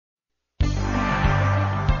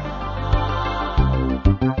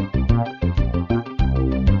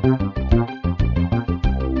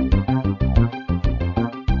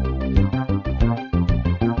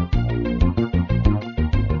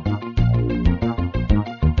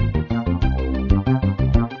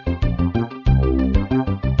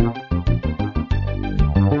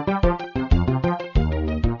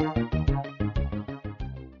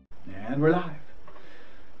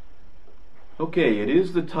Okay, it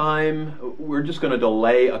is the time. We're just going to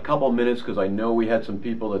delay a couple minutes because I know we had some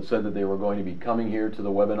people that said that they were going to be coming here to the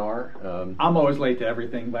webinar. I'm always late to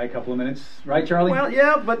everything by a couple of minutes, right, Charlie? Well,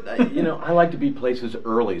 yeah, but I like to be places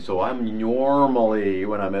early, so I'm normally,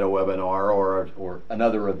 when I'm at a webinar or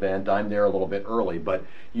another event, I'm there a little bit early. But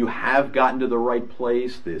you have gotten to the right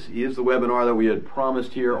place. This is the webinar that we had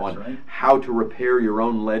promised here on how to repair your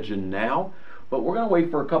own legend now. But we're going to wait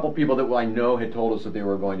for a couple people that I know had told us that they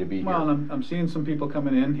were going to be here. Well, I'm seeing some people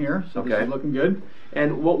coming in here, so this is looking good.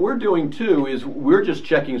 And what we're doing too is we're just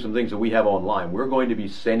checking some things that we have online. We're going to be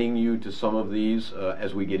sending you to some of these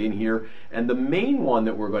as we get in here. And the main one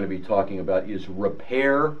that we're going to be talking about is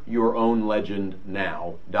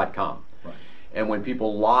repairyourownlegendnow.com. Right. And when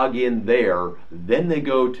people log in there, then they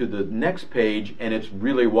go to the next page, and it's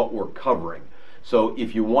really what we're covering. So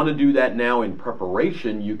if you want to do that now in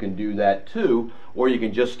preparation, you can do that too, or you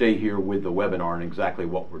can just stay here with the webinar and exactly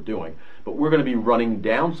what we're doing. But we're going to be running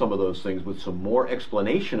down some of those things with some more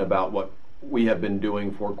explanation about what we have been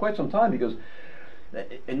doing for quite some time, because,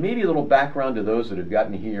 and maybe a little background to those that have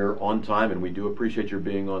gotten here on time, and we do appreciate your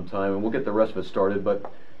being on time, and we'll get the rest of it started,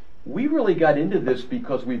 but we really got into this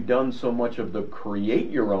because we've done so much of the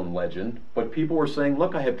create your own legend, but people were saying,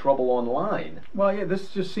 look, I have trouble online. Well, yeah, this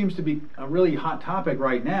just seems to be a really hot topic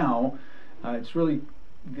right now. It's really,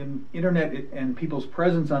 the internet and people's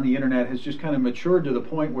presence on the internet has just kind of matured to the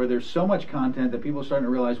point where there's so much content that people are starting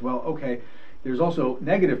to realize, well, okay, there's also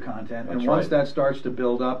negative content, and once that starts to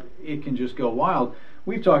build up, it can just go wild.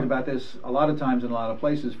 We've talked about this a lot of times in a lot of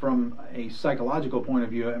places from a psychological point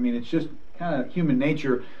of view. I mean, it's just kind of human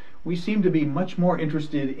nature. We seem to be much more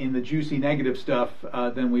interested in the juicy negative stuff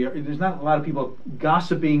than we are. There's not a lot of people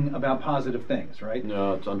gossiping about positive things, right?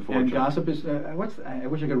 No, it's unfortunate. And gossip is I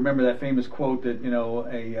wish I could remember that famous quote that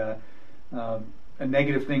a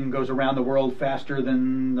negative thing goes around the world faster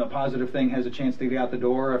than a positive thing has a chance to get out the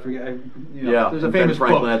door. I forget. There's a famous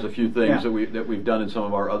Franklin quote. has a few things that we've done in some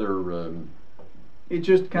of our other it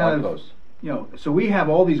just kind blog of posts. So we have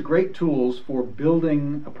all these great tools for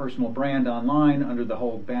building a personal brand online under the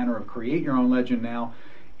whole banner of create your own legend now.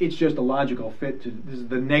 It's just a logical fit this is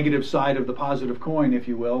the negative side of the positive coin, if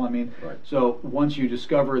you will. I mean, so once you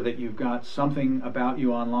discover that you've got something about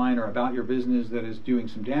you online or about your business that is doing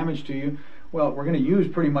some damage to you, well, we're going to use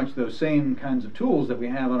pretty much those same kinds of tools that we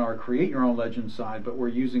have on our create your own legend side, but we're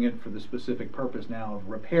using it for the specific purpose now of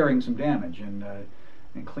repairing some damage and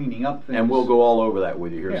cleaning up things. And we'll go all over that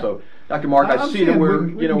with you here. So, Dr. Mark, I see that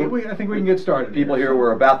I think we can get started. People here,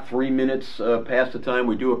 we're about 3 minutes past the time.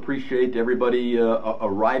 We do appreciate everybody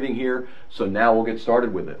arriving here. So now we'll get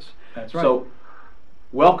started with this. That's right. So,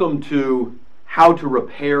 welcome to How to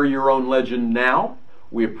Repair Your Own Legend Now.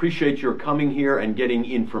 We appreciate your coming here and getting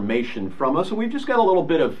information from us. And we've just got a little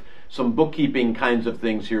bit of some bookkeeping kinds of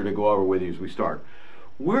things here to go over with you as we start.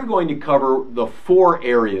 We're going to cover the 4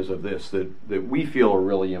 areas of this that we feel are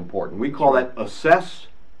really important. We call that assess,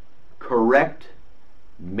 correct,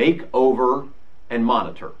 make over, and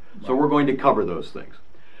monitor. So we're going to cover those things.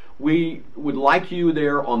 We would like you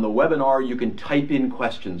there on the webinar, you can type in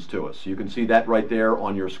questions to us. You can see that right there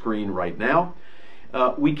on your screen right now.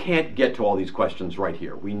 We can't get to all these questions right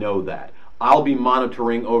here. We know that. I'll be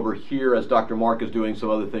monitoring over here as Dr. Mark is doing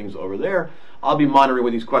some other things over there. I'll be monitoring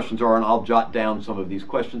what these questions are, and I'll jot down some of these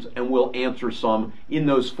questions, and we'll answer some in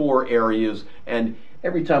those 4 areas. And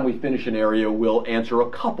every time we finish an area, we'll answer a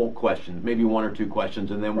couple questions, maybe 1 or 2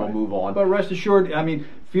 questions, and then we'll move on. But rest assured, I mean,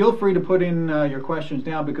 feel free to put in your questions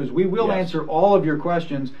now, because we will answer all of your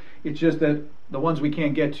questions. It's just that the ones we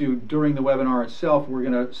can't get to during the webinar itself, we're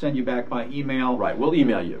going to send you back by email. Right, we'll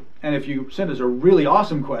email you. And if you send us a really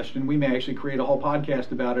awesome question, we may actually create a whole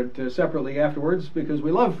podcast about it separately afterwards, because we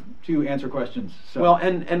love to answer questions. So. Well,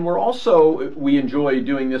 and we're also, we enjoy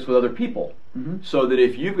doing this with other people. So that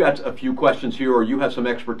if you've got a few questions here, or you have some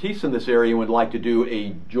expertise in this area and would like to do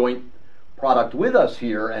a joint product with us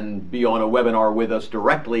here and be on a webinar with us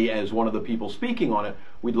directly as one of the people speaking on it,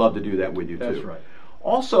 we'd love to do that with you too. That's right.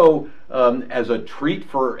 Also, as a treat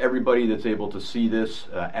for everybody that's able to see this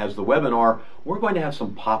as the webinar, we're going to have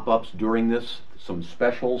some pop-ups during this, some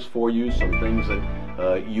specials for you, some things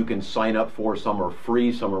that you can sign up for. Some are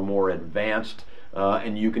free, some are more advanced.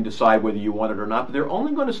 And you can decide whether you want it or not, but they're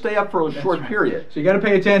only going to stay up for a short period. So you got to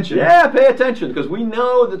pay attention. Yeah, pay attention, because we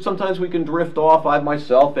know that sometimes we can drift off. I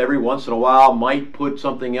myself, every once in a while, might put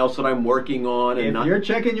something else that I'm working on. And if you're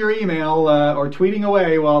checking your email or tweeting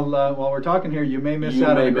away while we're talking here, you may miss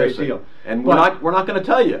out on a great deal. And we're not going to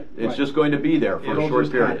tell you. It's just going to be there for a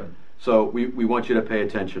short period. Happen. So we want you to pay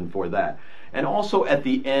attention for that. And also at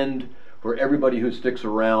the end, for everybody who sticks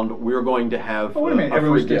around, we're going to have wait a minute, a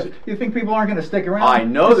free gift. You think people aren't going to stick around? I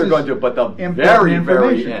know they're going to, but the very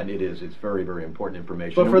end, it's very, very important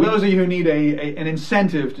information. But for those of you who need an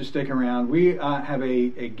incentive to stick around, we have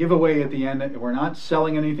a giveaway at the end. We're not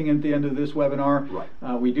selling anything at the end of this webinar.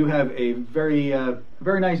 Right. We do have a very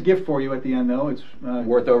nice gift for you at the end, though. It's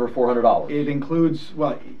worth over $400. It includes,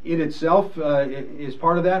 well, it itself is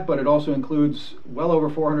part of that, but it also includes well over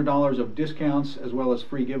 $400 of discounts as well as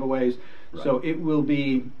free giveaways. Right. So it will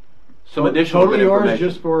be some additional totally yours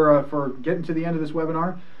just for getting to the end of this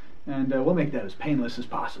webinar, and we'll make that as painless as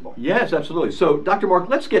possible. Yes, absolutely. So, Dr. Mark,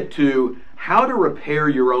 let's get to how to repair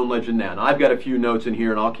your own legend now. Now, I've got a few notes in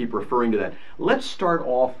here, and I'll keep referring to that. Let's start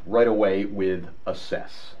off right away with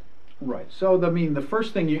assess. Right. So, I mean, the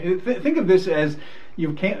first thing you think of this as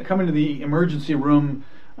you've come into the emergency room.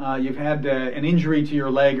 You've had an injury to your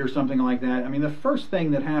leg or something like that. I mean, the first thing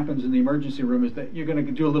that happens in the emergency room is that you're going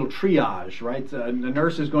to do a little triage, right? The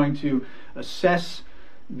nurse is going to assess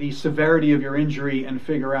the severity of your injury and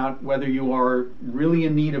figure out whether you are really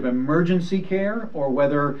in need of emergency care or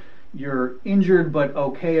whether you're injured but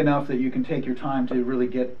okay enough that you can take your time to really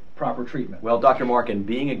get proper treatment. Well, Dr. Mark, and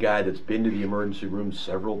being a guy that's been to the emergency room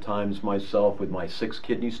several times myself with my 6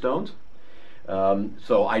 kidney stones,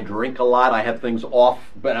 so I drink a lot. I have things off,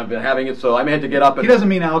 but I've been having it, so I may have to get up and he doesn't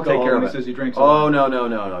mean alcohol take care when of he says he drinks a lot. lot.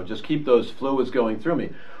 No. Just keep those fluids going through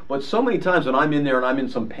me. But so many times when I'm in there and I'm in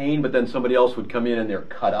some pain, but then somebody else would come in and they're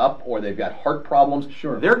cut up or they've got heart problems,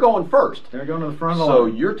 sure, they're going first. They're going to the front of the So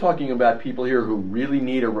line. you're talking about people here who really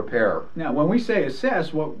need a repair. Now, when we say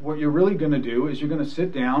assess, what you're really going to do is you're going to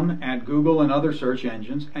sit down at Google and other search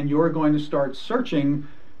engines, and you're going to start searching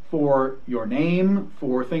for your name,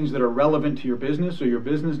 for things that are relevant to your business or your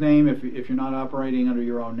business name if you're not operating under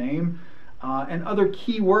your own name, and other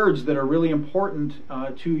keywords that are really important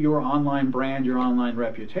to your online brand, your online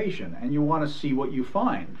reputation. And you want to see what you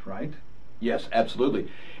find, right? Yes, absolutely.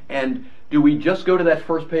 And do we just go to that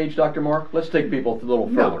first page, Dr. Mark? Let's take people a little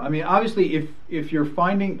further. No, I mean, obviously, if you're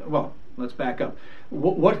finding, well, let's back up.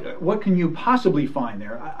 What can you possibly find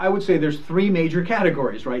there? I would say there's 3 major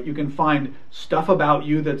categories, right? You can find stuff about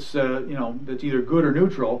you that's that's either good or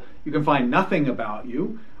neutral. You can find nothing about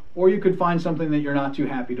you, or you could find something that you're not too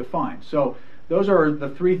happy to find. So those are the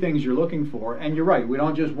 3 things you're looking for. And you're right, we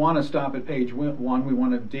don't just want to stop at page 1. We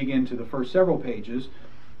want to dig into the first several pages.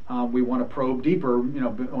 We want to probe deeper,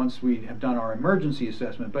 once we have done our emergency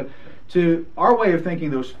assessment. But to our way of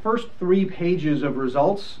thinking, those first 3 pages of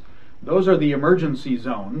results, those are the emergency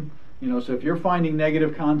zone. So if you're finding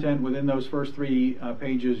negative content within those first 3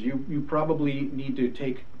 pages, you probably need to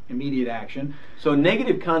take immediate action. So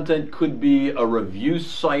negative content could be a review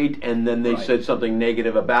site, and then they said something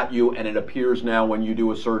negative about you, and it appears now when you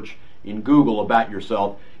do a search in Google about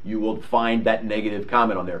yourself, you will find that negative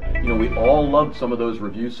comment on there. We all love some of those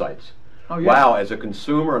review sites. Oh, yeah. Wow, as a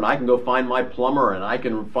consumer, and I can go find my plumber, and I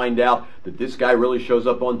can find out that this guy really shows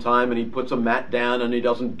up on time, and he puts a mat down, and he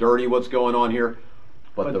doesn't dirty what's going on here.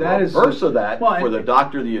 But the reverse of that, for the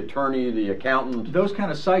doctor, the attorney, the accountant, those kind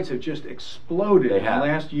of sites have just exploded in the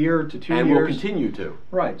last year to 2 years. And will continue to.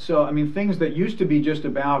 Right. So, I mean, things that used to be just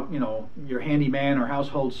about, your handyman or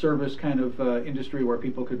household service kind of industry where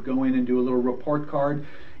people could go in and do a little report card,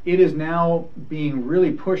 it is now being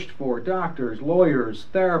really pushed for doctors, lawyers,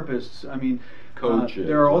 therapists. I mean, coaches.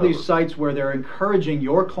 There are all these sites where they're encouraging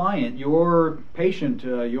your client, your patient,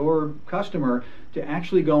 your customer to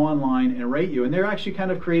actually go online and rate you. And they're actually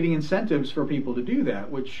kind of creating incentives for people to do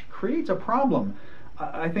that, which creates a problem.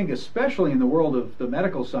 I think especially in the world of the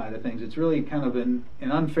medical side of things, it's really kind of an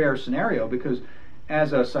unfair scenario because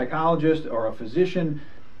as a psychologist or a physician,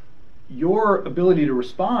 your ability to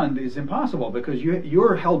respond is impossible because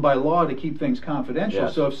you're held by law to keep things confidential.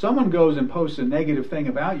 Yes. So if someone goes and posts a negative thing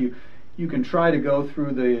about you, you can try to go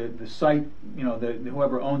through the site,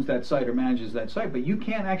 whoever owns that site or manages that site, but you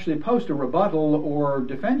can't actually post a rebuttal or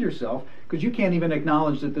defend yourself because you can't even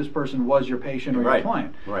acknowledge that this person was your patient or your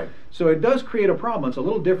client. Right. So it does create a problem. It's a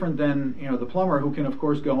little different than the plumber who can of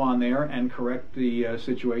course go on there and correct the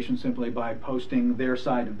situation simply by posting their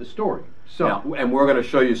side of the story. So now, and we're going to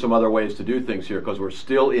show you some other ways to do things here because we're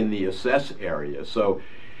still in the assess area. So,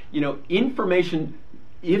 information,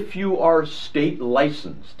 if you are state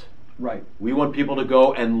licensed, right, we want people to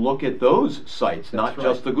go and look at those sites, not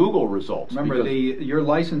just the Google results. Remember, your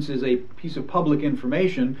license is a piece of public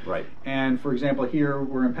information. Right. And for example, here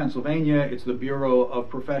we're in Pennsylvania. It's the Bureau of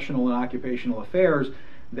Professional and Occupational Affairs.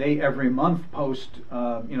 They every month post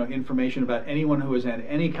information about anyone who has had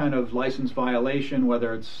any kind of license violation,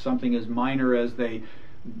 whether it's something as minor as they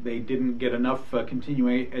they didn't get enough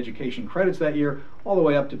continuing education credits that year, all the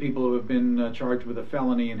way up to people who have been charged with a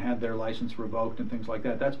felony and had their license revoked and things like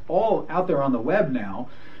that. That's all out there on the web now.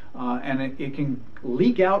 And it can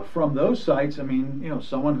leak out from those sites. I mean,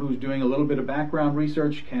 someone who's doing a little bit of background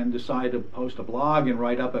research can decide to post a blog and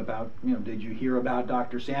write up about, did you hear about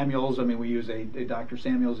Dr. Samuels? I mean, we use a Dr.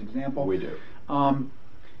 Samuels example. We do.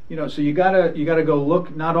 So you gotta go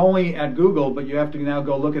look not only at Google, but you have to now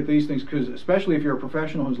go look at these things, because especially if you're a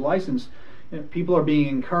professional who's licensed, people are being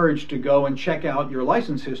encouraged to go and check out your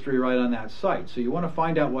license history right on that site. So you want to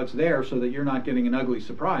find out what's there so that you're not getting an ugly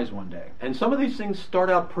surprise one day. And some of these things start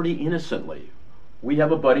out pretty innocently. We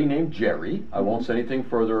have a buddy named Jerry. I won't say anything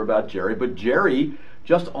further about Jerry, but Jerry,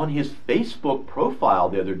 just on his Facebook profile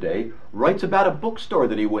the other day, writes about a bookstore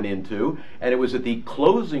that he went into, and it was at the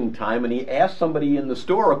closing time, and he asked somebody in the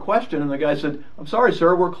store a question, and the guy said, "I'm sorry,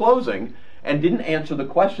 sir, we're closing," and didn't answer the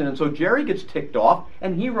question. And so Jerry gets ticked off,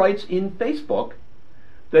 and he writes in Facebook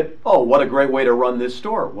that, "Oh, what a great way to run this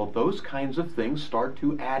store." Well, those kinds of things start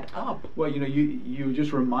to add up. Well, you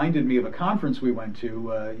just reminded me of a conference we went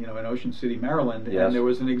to, in Ocean City, Maryland, Yes. and there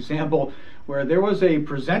was an example where there was a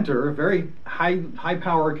presenter, a very high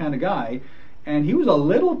power kind of guy, and he was a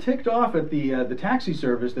little ticked off at the taxi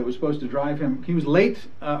service that was supposed to drive him. He was late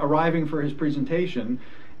arriving for his presentation.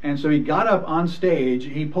 And so he got up on stage,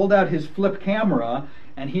 he pulled out his flip camera,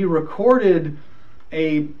 and he recorded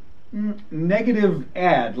a negative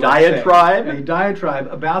ad, a diatribe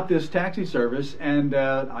about this taxi service. And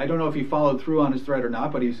I don't know if he followed through on his threat or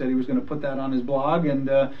not, but he said he was going to put that on his blog and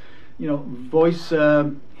voice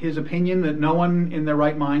his opinion that no one in their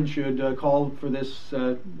right mind should call for this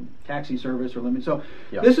taxi service or limit. So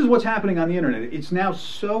This is what's happening on the internet. It's now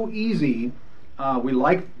so easy. We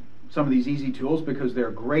like some of these easy tools because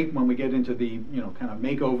they're great when we get into the kind of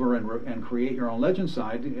makeover and create your own legend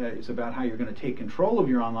side. It's about how you're going to take control of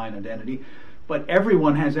your online identity, but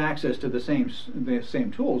everyone has access to the same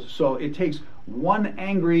tools. So it takes one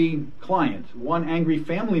angry client, one angry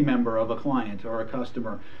family member of a client or a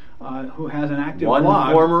customer who has an active blog.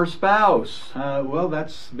 One former spouse. Well,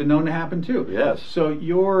 that's been known to happen too. Yes. So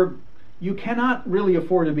you cannot really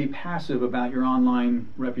afford to be passive about your online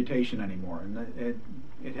reputation anymore, and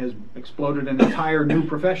it has exploded an entire new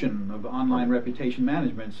profession of online reputation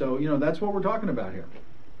management. So, that's what we're talking about here.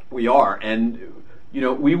 We are, and,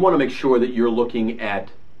 we want to make sure that you're looking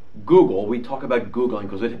at Google. We talk about Googling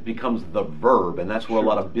because it becomes the verb, and that's where a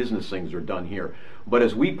lot of business things are done here. But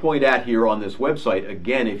as we point out here on this website,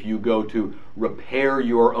 again, if you go to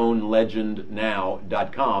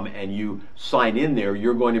repairyourownlegendnow.com and you sign in there,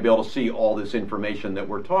 you're going to be able to see all this information that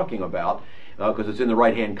we're talking about because it's in the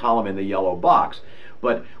right-hand column in the yellow box.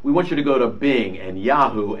 But we want you to go to Bing and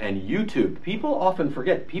Yahoo and YouTube. People often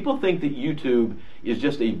forget. People think that YouTube is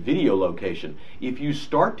just a video location. If you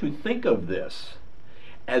start to think of this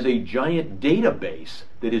as a giant database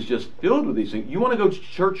that is just filled with these things, you want to go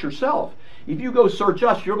search yourself. If you go search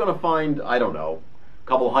us, you're going to find, I don't know, a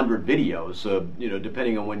couple hundred videos,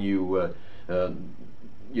 depending on when you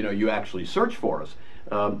actually search for us.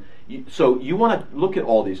 So you want to look at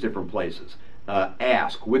all these different places.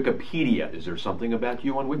 Ask Wikipedia. Is there something about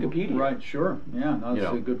you on Wikipedia? Right, sure. Yeah,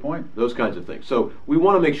 that's a good point. Those kinds of things. So we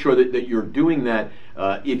want to make sure that you're doing that.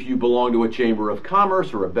 If you belong to a chamber of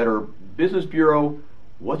commerce or a Better Business Bureau,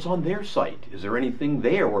 what's on their site? Is there anything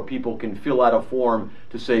there where people can fill out a form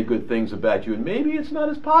to say good things about you? And maybe it's not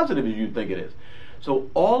as positive as you think it is. So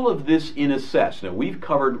all of this in Assess. Now, we've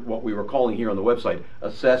covered what we were calling here on the website,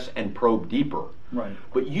 Assess and Probe Deeper. Right.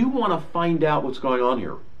 But you want to find out what's going on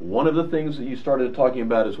here. One of the things that you started talking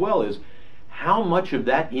about as well is how much of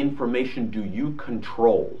that information do you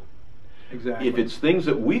control? Exactly. If it's things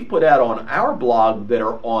that we've put out on our blog that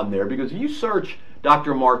are on there, because if you search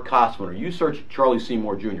Dr. Marc Kossmann or you search Charlie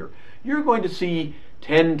Seymour Jr., you're going to see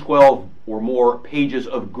 10, 12 or more pages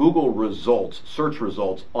of Google results, search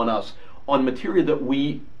results on us, on material that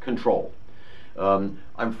we control. I'm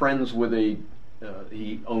friends with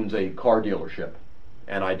he owns a car dealership,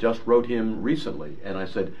 and I just wrote him recently, and I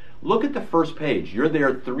said, look at the first page. You're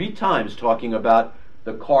there 3 times talking about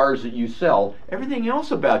the cars that you sell. Everything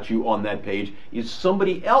else about you on that page is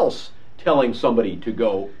somebody else telling somebody to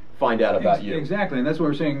go find out about you. Exactly, and that's what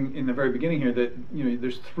we're saying in the very beginning here, that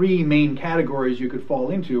there's 3 main categories you could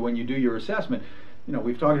fall into when you do your assessment.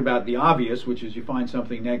 We've talked about the obvious, which is you find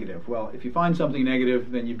something negative. Well, if you find something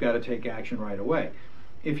negative, then you've got to take action right away.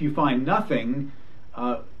 If you find nothing,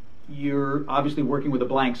 you're obviously working with a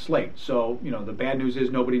blank slate. So, the bad news is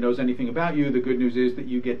nobody knows anything about you. The good news is that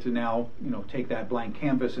you get to now, take that blank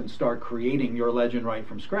canvas and start creating your legend right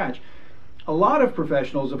from scratch. A lot of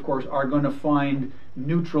professionals, of course, are going to find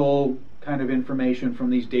neutral kind of information from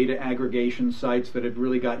these data aggregation sites that have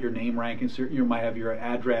really got your name, rank, and you might have your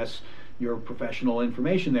address, your professional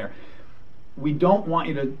information there. We don't want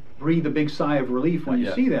you to breathe a big sigh of relief when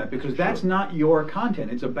you see that, because that's not your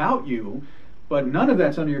content. It's about you, but none of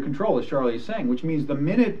that's under your control, as Charlie is saying, which means the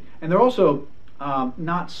minute, and they're also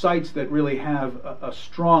not sites that really have a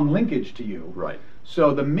strong linkage to you. Right.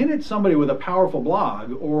 So the minute somebody with a powerful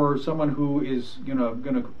blog or someone who is going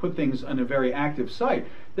to put things on a very active site,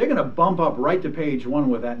 they're going to bump up right to page one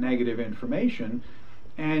with that negative information,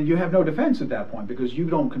 and you have no defense at that point because you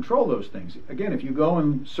don't control those things. Again, if you go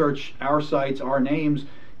and search our sites, our names,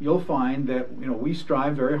 you'll find that we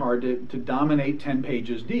strive very hard to dominate 10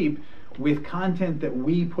 pages deep with content that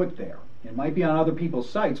we put there. It might be on other people's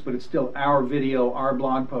sites, but it's still our video, our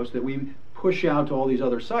blog post that we push out to all these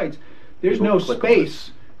other sites. There's no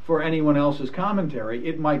space for anyone else's commentary.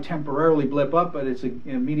 It might temporarily blip up, but it's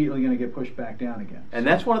immediately going to get pushed back down again. And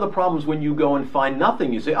that's one of the problems when you go and find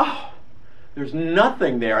nothing. You say, oh, there's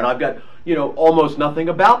nothing there, and I've got almost nothing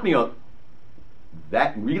about me on.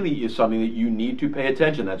 That really is something that you need to pay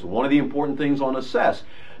attention. That's one of the important things on Assess,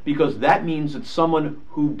 because that means that someone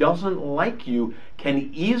who doesn't like you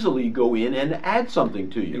can easily go in and add something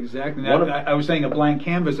to you. Exactly. I was saying a blank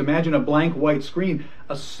canvas. Imagine a blank white screen.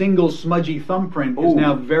 A single smudgy thumbprint is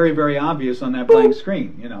now very, very obvious on that blank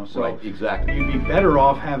screen. So right, exactly. You'd be better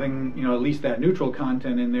off having at least that neutral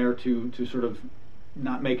content in there to sort of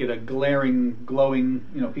not make it a glaring, glowing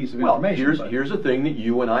piece of information. Here's the thing that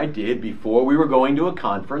you and I did before we were going to a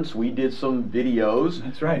conference. We did some videos.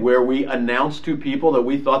 That's right. Where we announced to people that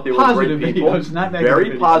we thought they were great people. Videos, not negative very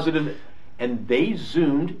videos. Positive, and they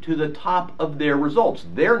zoomed to the top of their results.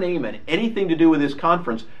 Their name and anything to do with this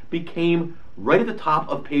conference became right at the top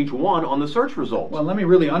of page one on the search results. Well, let me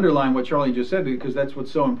really underline what Charlie just said, because that's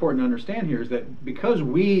what's so important to understand here, is that because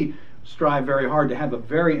we strive very hard to have a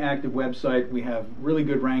very active website, we have really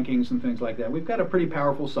good rankings and things like that. We've got a pretty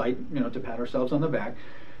powerful site, to pat ourselves on the back.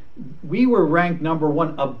 We were ranked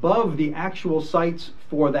 #1 above the actual sites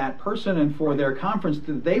for that person and for their conference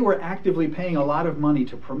that they were actively paying a lot of money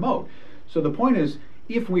to promote. So the point is,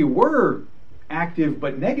 if we were active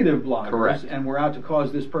but negative bloggers, correct, and we're out to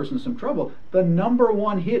cause this person some trouble, the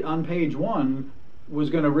 #1 hit on page one was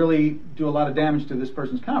going to really do a lot of damage to this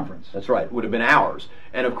person's conference. That's right. It would have been ours.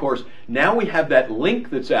 And of course, now we have that link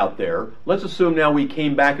that's out there. Let's assume now we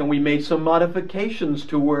came back and we made some modifications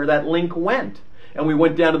to where that link went. And we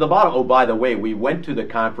went down to the bottom. Oh, by the way, we went to the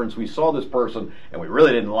conference, we saw this person, and we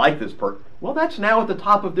really didn't like this person. Well, that's now at the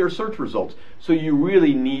top of their search results. So you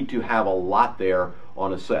really need to have a lot there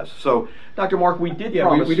on Assess. So, Dr. Mark, we did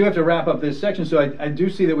promise... we do have to wrap up this section, so I do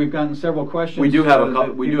see that we've gotten several questions. We do have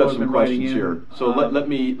some questions here. So let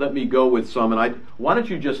me go with some, and why don't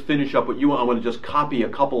you just finish up what you want? I want to just copy a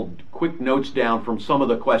couple quick notes down from some of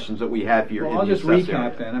the questions that we have here. Well, I'll just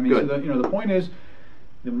recap then. I mean, so the point is,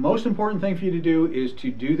 the most important thing for you to do is to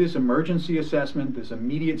do this emergency assessment, this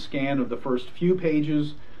immediate scan of the first few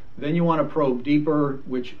pages. Then you want to probe deeper,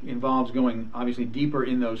 which involves going obviously deeper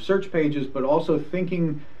in those search pages, but also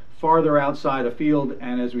thinking farther outside a field,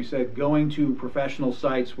 and as we said, going to professional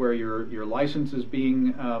sites where your license is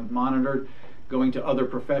being monitored, going to other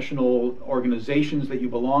professional organizations that you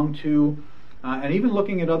belong to, and even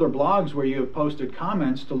looking at other blogs where you have posted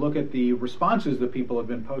comments to look at the responses that people have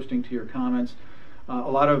been posting to your comments.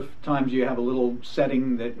 A lot of times you have a little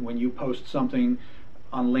setting that when you post something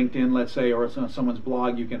on LinkedIn, let's say, or it's on someone's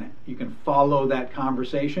blog, you can follow that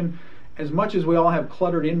conversation. As much as we all have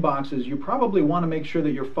cluttered inboxes, you probably want to make sure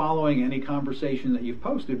that you're following any conversation that you've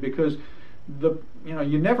posted, because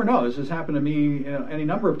you never know. This has happened to me any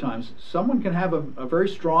number of times. Someone can have a very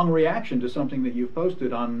strong reaction to something that you've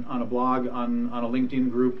posted on a blog, on a LinkedIn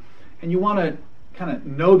group, and you want to kind of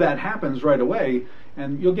know that happens right away,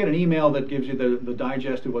 and you'll get an email that gives you the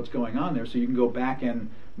digest of what's going on there, so you can go back and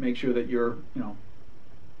make sure that you're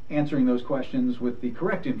answering those questions with the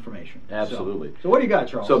correct information. Absolutely. So what do you got,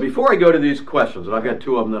 Charles? So before I go to these questions, and I've got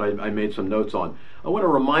two of them that I made some notes on, I want to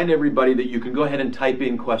remind everybody that you can go ahead and type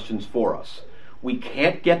in questions for us. We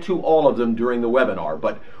can't get to all of them during the webinar,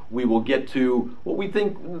 but we will get to what we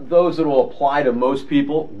think those that will apply to most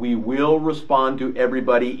people. We will respond to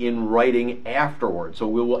everybody in writing afterwards. So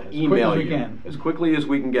we will email you as quickly as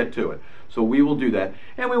we can get to it. So we will do that.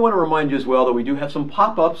 And we want to remind you as well that we do have some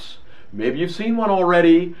pop-ups. Maybe you've seen one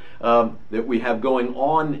already, that we have going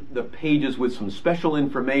on the pages with some special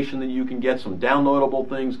information that you can get, some downloadable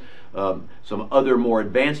things, some other more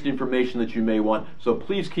advanced information that you may want. So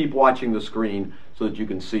please keep watching the screen so that you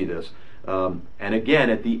can see this. And again,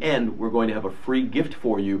 at the end, we're going to have a free gift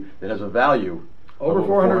for you that has a value Over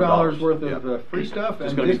 $400 worth of free stuff. It's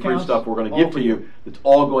and going to be free discounts stuff we're going to all give for to you. It's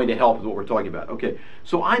all going to help with what we're talking about. Okay,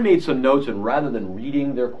 so I made some notes, and rather than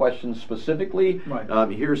reading their questions specifically,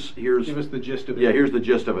 here's give us the gist of it. Yeah, here's the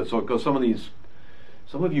gist of it. So, because some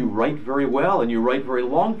of you write very well and you write very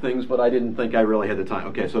long things, but I didn't think I really had the time.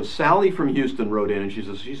 Okay, so Sally from Houston wrote in, and she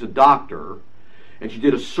says she's a doctor, and she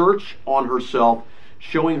did a search on herself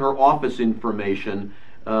showing her office information.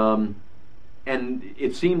 And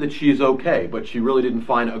it seemed that she's okay, but she really didn't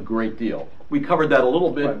find a great deal. We covered that a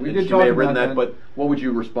little bit. Right, we and did she talk may have written about that, but what would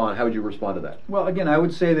you respond? How would you respond to that? Well, again, I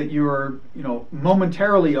would say that you're,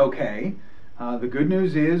 momentarily okay. The good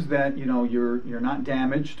news is that you're not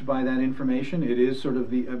damaged by that information. It is sort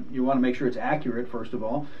of you want to make sure it's accurate first of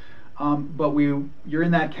all. But you're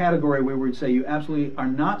in that category where we'd say you absolutely are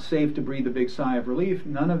not safe to breathe a big sigh of relief.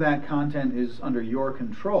 None of that content is under your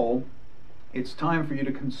control. It's time for you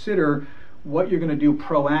to consider what you're going to do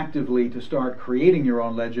proactively to start creating your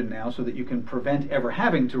own legend now so that you can prevent ever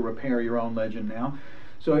having to repair your own legend now.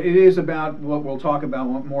 So it is about what we'll talk about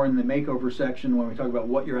more in the makeover section when we talk about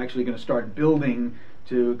what you're actually going to start building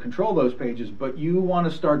to control those pages. But you want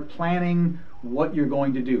to start planning what you're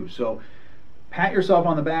going to do. So pat yourself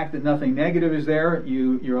on the back that nothing negative is there.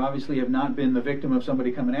 You obviously have not been the victim of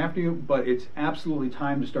somebody coming after you, but it's absolutely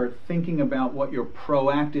time to start thinking about what your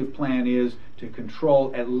proactive plan is to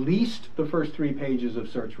control at least the first 3 pages of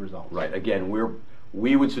search results. Right. Again,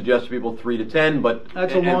 we would suggest to people 3 to 10, but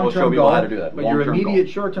that's a long-term we'll show people goal. how to do that. But your immediate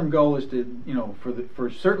short-term goal is to, for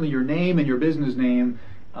certainly your name and your business name,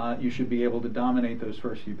 you should be able to dominate those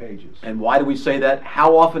first few pages. And why do we say that?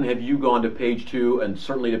 How often have you gone to page 2 and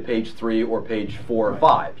certainly to page 3 or page 4 or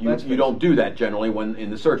 5? You don't do that generally when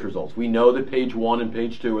in the search results. We know that page 1 and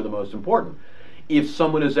page 2 are the most important. If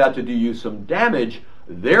someone is out to do you some damage,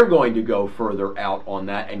 they're going to go further out on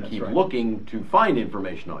that and keep looking to find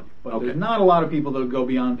information on you. But there's not a lot of people that go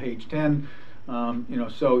beyond page 10.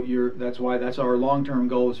 So that's our long-term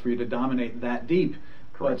goal is for you to dominate that deep.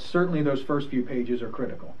 But certainly those first few pages are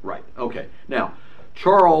critical. Right. Okay. Now,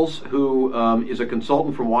 Charles, who is a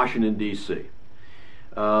consultant from Washington, D.C.,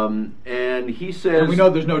 and he says... And we know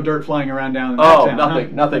there's no dirt flying around down in that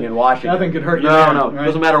town, nothing in Washington. Nothing could hurt you there. right?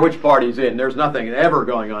 Doesn't matter which party he's in. There's nothing ever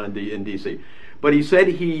going on in D.C. But he said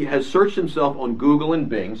he has searched himself on Google and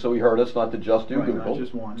Bing, so he heard us not to just do Google. Not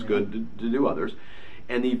just one. It's good to do others.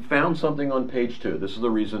 And he found something on page 2. This is the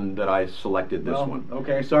reason that I selected this one.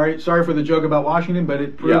 Okay, sorry for the joke about Washington, but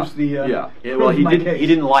it proves well, he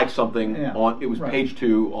didn't like something on. It was page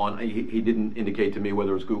 2 on. He didn't indicate to me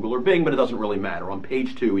whether it was Google or Bing, but it doesn't really matter. On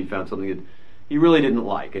page 2, he found something that he really didn't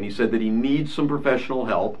like, and he said that he needs some professional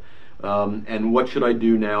help. And what should I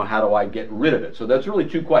do now? How do I get rid of it? So that's really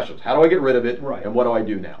 2 questions. How do I get rid of it? Right. And what do I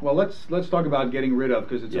do now? Well, let's talk about getting rid of,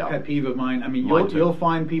 because it's a pet peeve of mine. I mean, you'll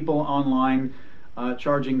find people online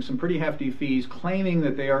charging some pretty hefty fees, claiming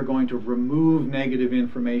that they are going to remove negative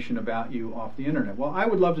information about you off the internet. Well, I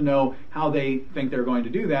would love to know how they think they're going to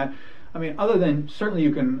do that. I mean, other than certainly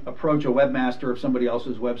you can approach a webmaster of somebody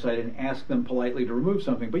else's website and ask them politely to remove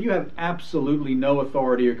something, but you have absolutely no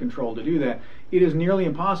authority or control to do that. It is nearly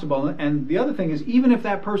impossible. And the other thing is, even if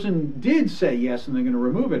that person did say yes and they're going to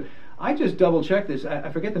remove it, I just double checked this. I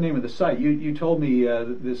forget the name of the site. You told me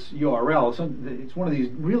this URL. It's one of these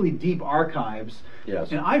really deep archives.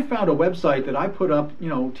 Yes. And I found a website that I put up,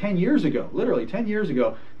 10 years ago, literally 10 years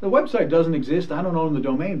ago. The website doesn't exist. I don't own the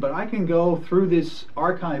domain, but I can go through this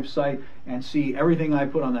archive site and see everything I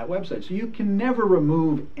put on that website. So you can never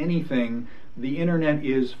remove anything. The internet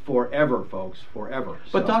is forever, folks, forever.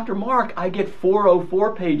 But Dr. Mark, I get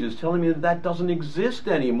 404 pages telling me that doesn't exist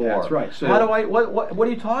anymore. That's right. So how do I? What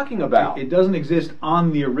are you talking about? It doesn't exist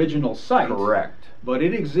on the original site. Correct. But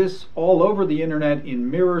it exists all over the internet,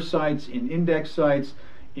 in mirror sites, in index sites,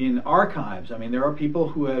 in archives. I mean, there are people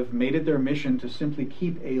who have made it their mission to simply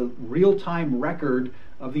keep a real-time record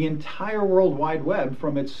of the entire World Wide Web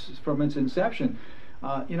from its inception.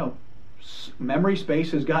 Memory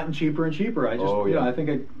space has gotten cheaper and cheaper. I think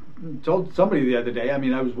I told somebody the other day. I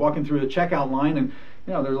mean, I was walking through the checkout line, and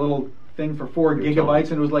there's a little thing for 4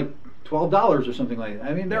 gigabytes, and it was like $12 or something like that.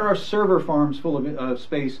 I mean, there are server farms full of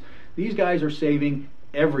space. These guys are saving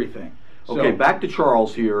everything. Okay, back to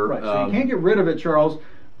Charles here. Right. So you can't get rid of it, Charles.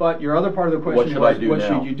 But your other part of the question was, what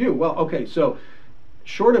should you do? Well, okay, so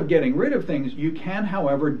short of getting rid of things, you can,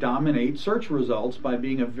 however, dominate search results by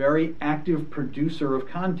being a very active producer of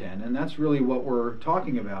content, and that's really what we're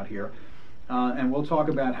talking about here. And we'll talk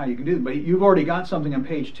about how you can do it. But you've already got something on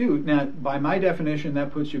page 2. Now, by my definition,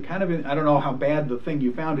 that puts you kind of in, I don't know how bad the thing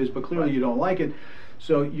you found is, but clearly you don't like it.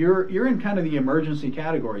 So you're in kind of the emergency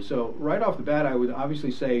category. So right off the bat, I would obviously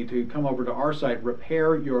say to come over to our site,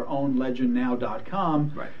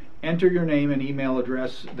 repairyourownlegendnow.com. Right. Enter your name and email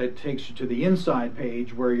address that takes you to the inside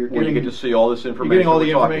page where you get to see all this information. You're getting all the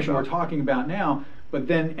information we're talking about now. But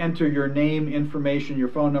then enter your name, information, your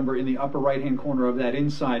phone number in the upper right-hand corner of that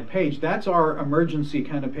inside page. That's our emergency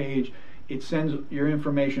kind of page. It sends your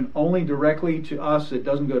information only directly to us. It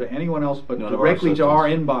doesn't go to anyone else, but directly to our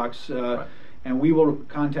inbox. Right. And we will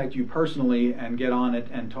contact you personally and get on it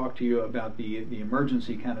and talk to you about the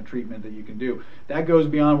emergency kind of treatment that you can do. That goes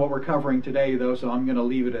beyond what we're covering today, though, so I'm going to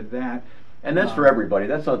leave it at that. And that's for everybody.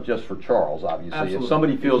 That's not just for Charles, obviously. Absolutely. If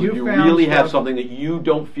somebody feels that you really have something that you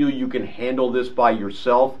don't feel you can handle this by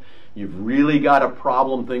yourself, you've really got a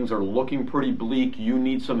problem, things are looking pretty bleak, you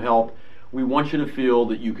need some help, we want you to feel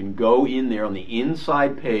that you can go in there on the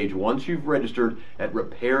inside page once you've registered at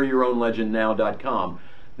repairyourownlegendnow.com.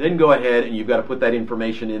 Then go ahead and you've got to put that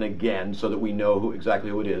information in again so that we know exactly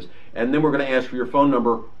who it is. And then we're going to ask for your phone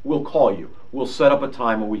number. We'll call you. We'll set up a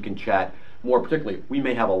time when we can chat. More particularly, we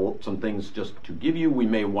may have some things just to give you. We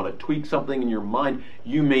may want to tweak something in your mind.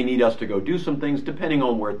 You may need us to go do some things depending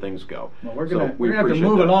on where things go. Well, we're going to have to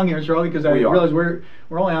move along here, Charlie, because I realize we're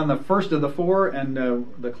only on the first of the four, and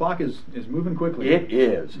the clock is moving quickly. It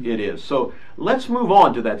is. So let's move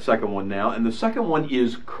on to that second one now. And the second one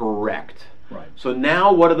is correct. Right. So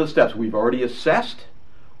now what are the steps? We've already assessed.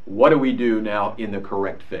 What do we do now in the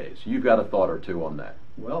correct phase? You've got a thought or two on that.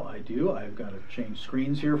 Well, I do. I've got to change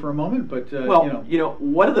screens here for a moment, but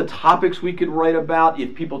what are the topics we could write about?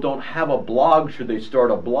 If people don't have a blog, should they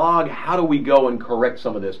start a blog? How do we go and correct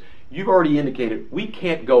some of this? You've already indicated we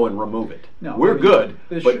can't go and remove it. No, we're good,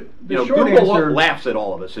 but Google laughs at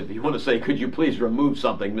all of us. If you want to say, "Could you please remove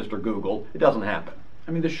something, Mr. Google?" It doesn't happen.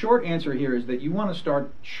 I mean, the short answer here is that you want to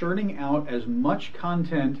start churning out as much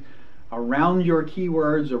content around your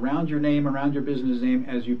keywords, around your name, around your business name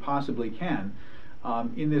as you possibly can.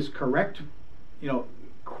 In this correct,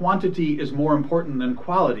 quantity is more important than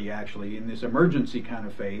quality, actually, in this emergency kind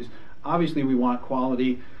of phase. Obviously, we want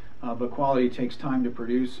quality, but quality takes time to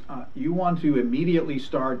produce. You want to immediately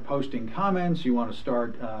start posting comments. You want to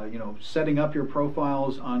start, setting up your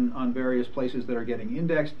profiles on various places that are getting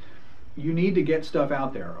indexed. You need to get stuff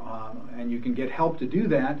out there, and you can get help to do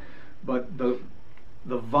that, but the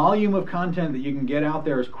volume of content that you can get out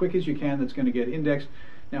there as quick as you can that's going to get indexed.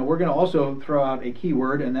 Now, we're going to also throw out a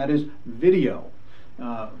keyword, and that is video.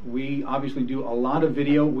 We obviously do a lot of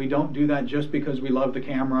video. We don't do that just because we love the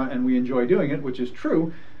camera and we enjoy doing it, which is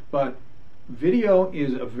true, but video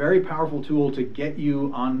is a very powerful tool to get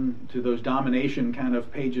you on to those domination kind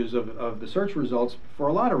of pages of the search results for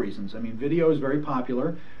a lot of reasons. I mean, video is very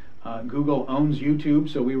popular. Google owns YouTube,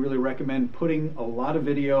 so we really recommend putting a lot of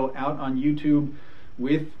video out on YouTube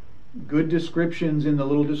with good descriptions in the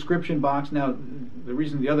little description box. Now,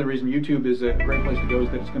 the other reason YouTube is a great place to go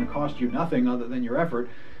is that it's going to cost you nothing other than your effort.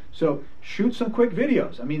 So shoot some quick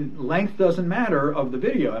videos. I mean, length doesn't matter of the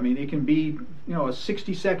video. I mean, it can be a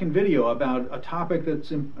 60-second video about a topic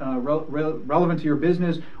that's relevant to your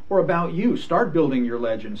business or about you. Start building your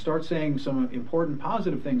legend. Start saying some important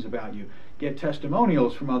positive things about you. Get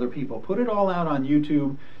testimonials from other people. Put it all out on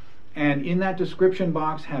YouTube, and in that description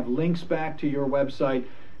box have links back to your website,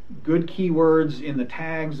 good keywords in the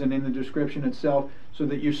tags and in the description itself, so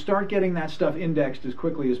that you start getting that stuff indexed as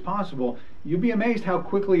quickly as possible. You'll be amazed how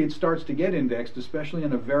quickly it starts to get indexed, especially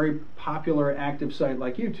on a very popular active site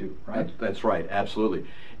like YouTube, right? That's right, absolutely.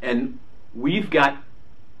 And we've got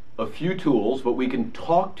a few tools, but we can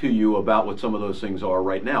talk to you about what some of those things are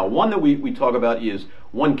right now. One that we talk about is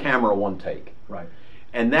one camera, one take. Right.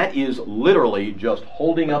 And that is literally just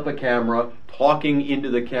holding up a camera, talking into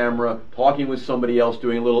the camera, talking with somebody else,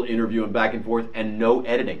 doing a little interview and back and forth, and no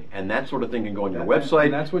editing. And that sort of thing can go on your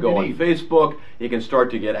website, go on Facebook. You can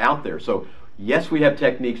start to get out there. So yes, we have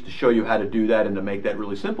techniques to show you how to do that and to make that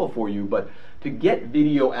really simple for you, but to get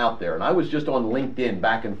video out there, and I was just on LinkedIn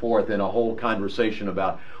back and forth in a whole conversation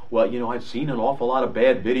about, well, I've seen an awful lot of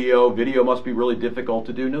bad video. Video must be really difficult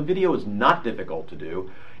to do. No, video is not difficult to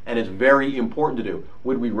do, and it's very important to do.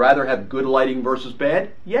 Would we rather have good lighting versus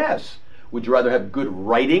bad? Yes. Would you rather have good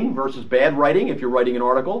writing versus bad writing if you're writing an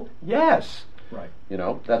article? Yes. Right.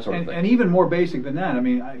 That sort of thing. And even more basic than that, I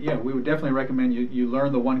mean, we would definitely recommend you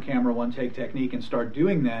learn the one camera, one take technique and start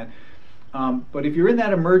doing that. But if you're in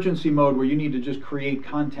that emergency mode where you need to just create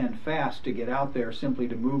content fast to get out there, simply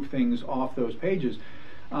to move things off those pages,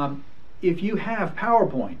 if you have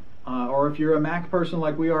PowerPoint, or if you're a Mac person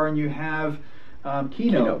like we are and you have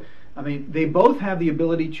Keynote, I mean, they both have the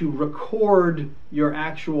ability to record your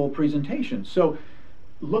actual presentation. So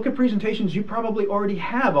look at presentations. You probably already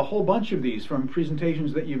have a whole bunch of these from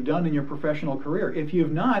presentations that you've done in your professional career. If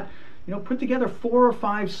you've not, put together 4 or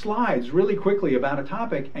 5 slides really quickly about a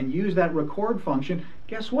topic and use that record function.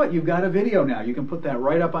 Guess what? You've got a video now. You can put that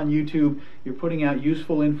right up on YouTube. You're putting out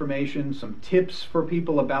useful information, some tips for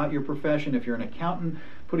people about your profession. If you're an accountant,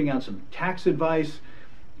 putting out some tax advice.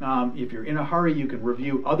 If you're in a hurry, you can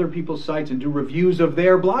review other people's sites and do reviews of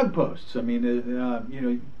their blog posts. I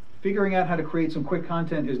mean, figuring out how to create some quick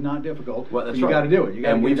content is not difficult. Well, that's you right. got to do it. You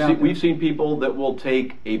got And we've seen people that will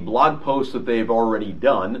take a blog post that they've already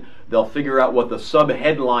done. They'll figure out what the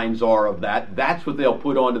sub-headlines are of that. That's what they'll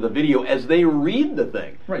put onto the video as they read the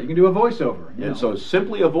thing. Right, you can do a voiceover. And so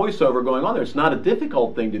simply a voiceover going on there. It's not a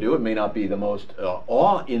difficult thing to do. It may not be the most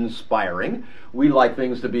awe-inspiring. We like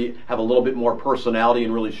things to have a little bit more personality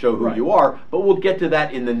and really show who you are, but we'll get to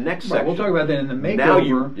that in the next section. We'll talk about that in the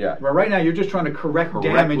makeover. Right now you're just trying to correct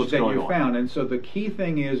damage that you found. And so the key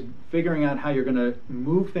thing is figuring out how you're going to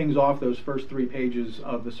move things off those first 3 pages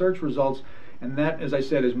of the search results. And that, as I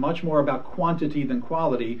said, is much more about quantity than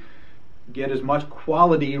quality. Get as much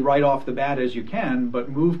quality right off the bat as you can, but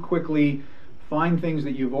move quickly. Find things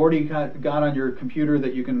that you've already got on your computer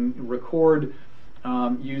that you can record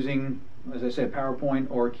using, as I said,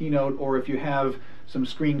 PowerPoint or Keynote, or if you have some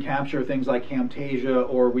screen capture, things like Camtasia,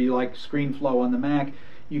 or we like ScreenFlow on the Mac,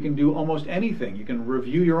 you can do almost anything. You can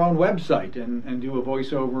review your own website and do a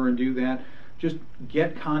voiceover and do that. Just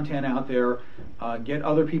get content out there, get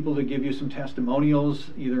other people to give you some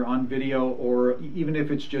testimonials, either on video or even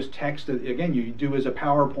if it's just text. Again, you do as a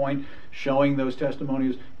PowerPoint showing those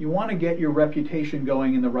testimonials. You want to get your reputation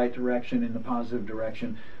going in the right direction, in the positive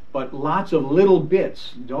direction. But lots of little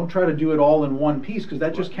bits. Don't try to do it all in one piece, because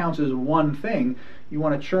that just counts as one thing. You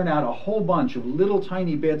want to churn out a whole bunch of little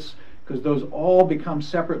tiny bits, because those all become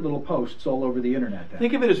separate little posts all over the internet then.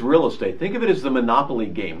 Think of it as real estate. Think of it as the Monopoly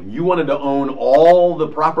game. You wanted to own all the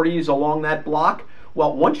properties along that block.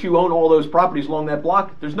 Well, once you own all those properties along that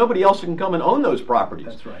block, there's nobody else who can come and own those properties.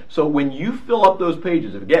 That's right. So when you fill up those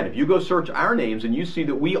pages, again, if you go search our names and you see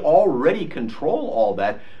that we already control all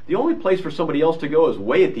that, the only place for somebody else to go is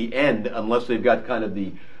way at the end, unless they've got kind of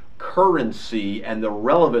the currency and the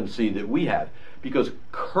relevancy that we have. Because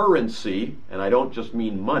currency, and I don't just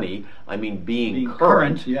mean money, I mean being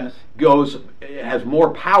current, yes, has more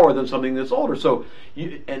power than something that's older. So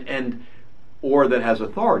or that has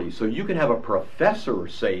authority. So you can have a professor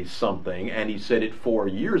say something, and he said it 4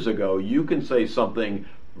 years ago. You can say something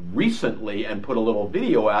recently and put a little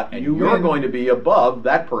video out, and you're going to be above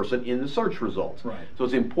that person in the search results. Right. So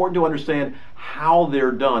it's important to understand how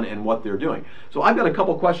they're done and what they're doing. So I've got a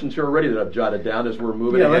couple questions here already that I've jotted down as we're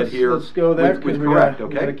moving ahead here. Let's go there, with correct,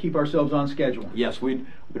 okay? We've got to keep ourselves on schedule. Yes, we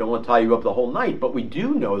don't want to tie you up the whole night, but we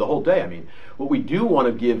do know the whole day. I mean, what we do want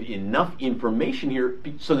to give enough information here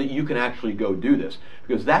so that you can actually go do this,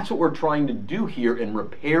 because that's what we're trying to do here in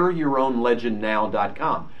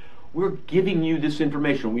RepairYourOwnLegendNow.com. We're giving you this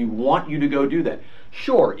information. We want you to go do that.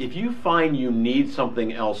 Sure, if you find you need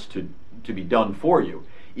something else to be done for you,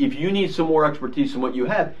 if you need some more expertise in what you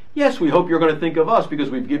have, yes, we hope you're going to think of us because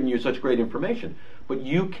we've given you such great information. But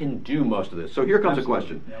you can do most of this. So here comes a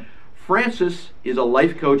question. Yep. Frances is a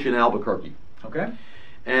life coach in Albuquerque. Okay.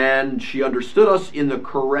 And she understood us in the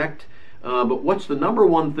correct, but what's the number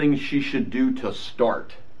one thing she should do to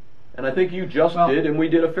start? And I think you just did, and we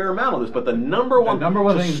did a fair amount of this, but the number one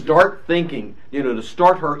thing, start thinking, to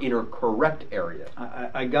start her in her correct area.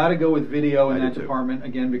 I got to go with video in that department,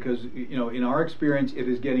 again, because, in our experience, it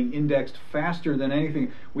is getting indexed faster than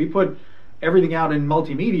anything. We put everything out in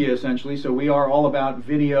multimedia, essentially, so we are all about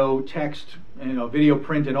video, text, video,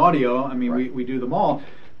 print, and audio. I mean, we do them all,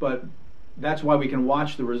 but that's why we can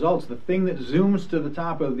watch the results. The thing that zooms to the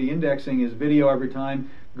top of the indexing is video every time.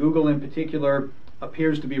 Google, in particular,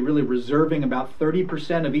 appears to be really reserving about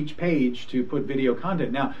 30% of each page to put video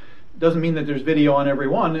content. Now, doesn't mean that there's video on every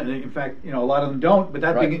one. In fact, a lot of them don't, but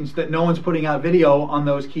that means that no one's putting out video on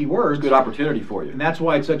those keywords. It's a good opportunity for you. And that's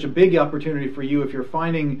why it's such a big opportunity for you if you're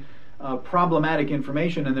finding problematic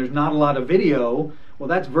information and there's not a lot of video. Well,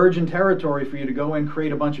 that's virgin territory for you to go and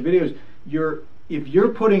create a bunch of videos. If you're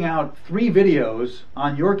putting out 3 videos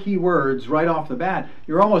on your keywords right off the bat,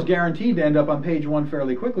 you're almost guaranteed to end up on page 1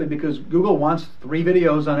 fairly quickly, because Google wants 3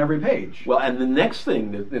 videos on every page. Well, and the next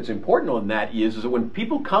thing that's important on that is that when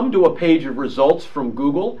people come to a page of results from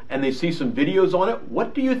Google and they see some videos on it,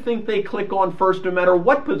 what do you think they click on first, no matter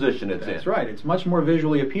what position it's in? That's right. It's much more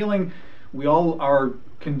visually appealing. We all are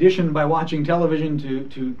conditioned by watching television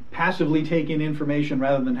to passively take in information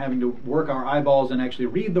rather than having to work our eyeballs and actually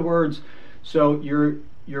read the words. So you're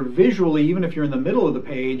visually, even if you're in the middle of the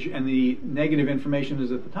page and the negative information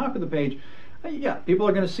is at the top of the page, Yeah, people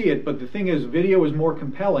are going to see it, but the thing is, video is more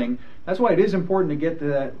compelling. That's why it is important to get to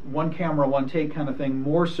that one camera, one take kind of thing,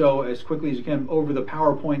 more so as quickly as you can over the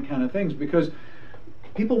PowerPoint kind of things, because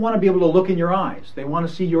people want to be able to look in your eyes. They want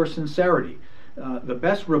to see your sincerity. The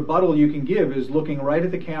best rebuttal you can give is looking right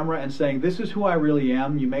at the camera and saying, this is who I really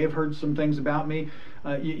am. You may have heard some things about me.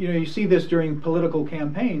 You see this during political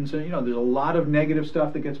campaigns. There's a lot of negative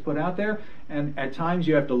stuff that gets put out there, and at times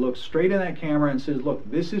you have to look straight in that camera and say, look,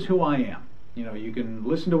 this is who I am. You can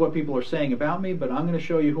listen to what people are saying about me, but I'm going to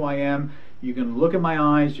show you who I am. You can look at my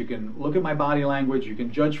eyes, you can look at my body language, you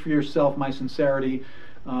can judge for yourself my sincerity,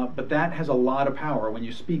 but that has a lot of power when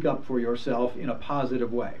you speak up for yourself in a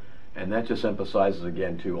positive way. And that just emphasizes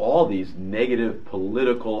again to all these negative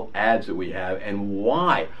political ads that we have, and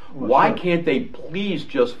why? Why can't they please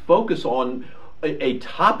just focus on a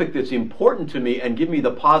topic that's important to me and give me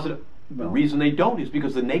the positive? The reason they don't is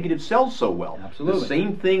because the negative sells so well. Absolutely. The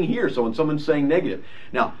same thing here. So when someone's saying negative.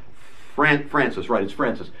 Now, Francis, right, it's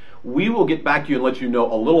Francis. We will get back to you and let you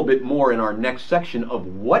know a little bit more in our next section of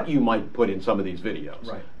what you might put in some of these videos.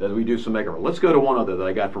 Right. As we do some makeup. Let's go to one other that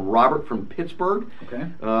I got from Robert from Pittsburgh. Okay.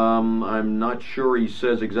 I'm not sure he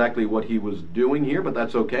says exactly what he was doing here, but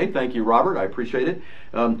that's okay. Thank you, Robert. I appreciate it.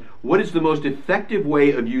 What is the most effective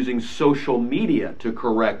way of using social media to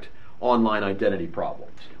correct online identity problems?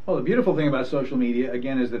 Well, the beautiful thing about social media,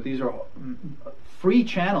 again, is that these are free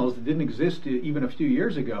channels that didn't exist even a few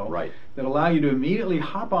years ago, right, that allow you to immediately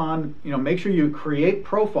hop on, make sure you create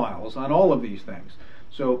profiles on all of these things.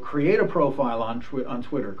 So create a profile on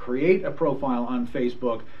Twitter, create a profile on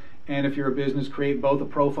Facebook, and if you're a business, create both a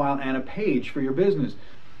profile and a page for your business.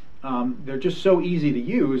 They're just so easy to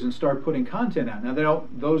use, and start putting content out. Now,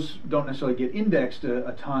 those don't necessarily get indexed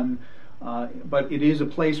a ton, but it is a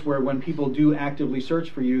place where when people do actively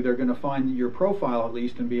search for you, they're going to find your profile at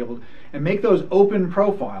least and be able to, and make those open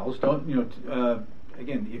profiles. Don't,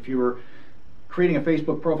 again, if you're creating a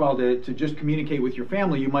Facebook profile to just communicate with your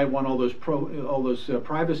family, you might want all those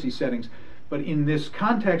privacy settings. But in this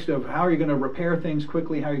context of how are you going to repair things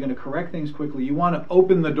quickly, how are you going to correct things quickly, you want to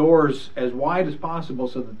open the doors as wide as possible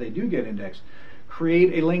so that they do get indexed.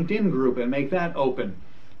 Create a LinkedIn group and make that open.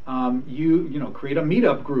 Create a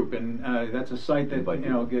meetup group, and that's a site that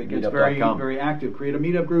gets very active. Create a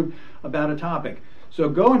meetup group about a topic. So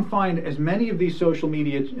go and find as many of these social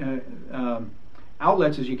media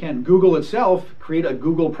outlets as you can. Google itself, create a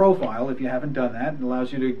Google profile if you haven't done that. It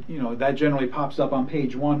allows you to, that generally pops up on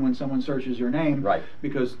page 1 when someone searches your name, right?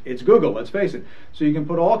 Because it's Google, let's face it. So you can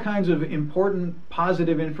put all kinds of important,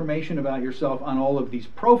 positive information about yourself on all of these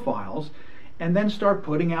profiles, and then start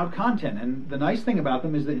putting out content. And the nice thing about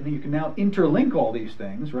them is that you can now interlink all these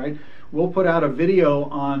things, right? We'll put out a video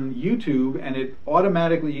on YouTube, and it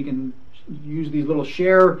automatically, you can use these little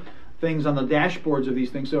share things on the dashboards of these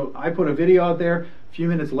things. So I put a video out there, a few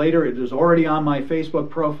minutes later it is already on my Facebook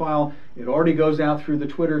profile. It already goes out through the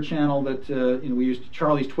Twitter channel that we use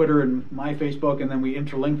Charlie's Twitter and my Facebook, and then we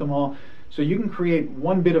interlink them all. So you can create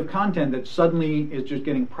one bit of content that suddenly is just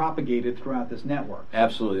getting propagated throughout this network.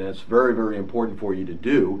 Absolutely. That's very, very important for you to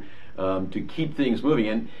do, to keep things moving.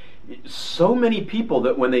 And so many people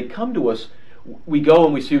that when they come to us, we go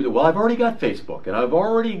and we see that, well, I've already got Facebook, and I've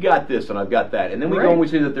already got this, and I've got that. And then we go and we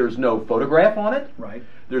see that there's no photograph on it. Right.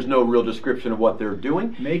 There's no real description of what they're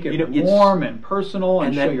doing. Make it warm and personal,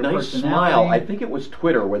 and show that your nice personality. Smile. I think it was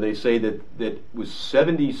Twitter where they say that was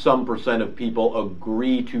 70-some% of people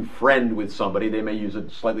agree to friend with somebody. They may use a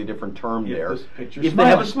slightly different term there. If they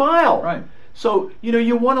have a smile. Right. So,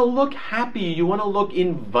 you want to look happy. You want to look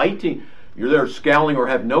inviting. You're there scowling or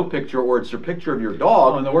have no picture, or it's a picture of your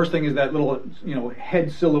dog. Oh, and the worst thing is that little, head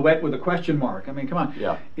silhouette with a question mark. I mean, come on.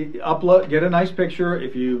 Yeah. Upload, get a nice picture.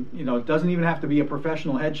 If it doesn't even have to be a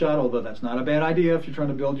professional headshot, although that's not a bad idea if you're trying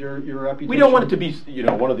to build your reputation. We don't want it to be,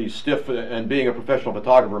 one of these stiff, and being a professional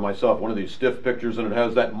photographer myself, one of these stiff pictures and it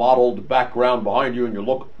has that modeled background behind you and you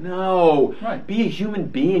look, no. Right. Be a human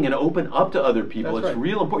being and open up to other people. That's it's right.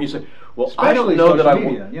 real important. You say, well, Especially I don't know that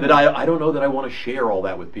I don't know that I want to share all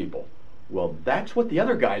that with people. Well, that's what the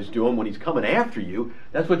other guy's doing when he's coming after you.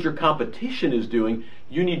 That's what your competition is doing.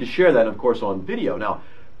 You need to share that, of course, on video. Now,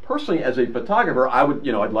 personally, as a photographer, I would,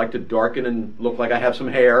 I'd like to darken and look like I have some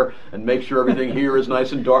hair and make sure everything here is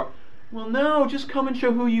nice and dark. Well, no, just come and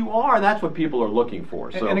show who you are. That's what people are looking for.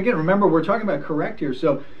 So. And again, remember, we're talking about correct here.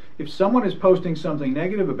 So if someone is posting something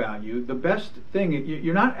negative about you, the best thing,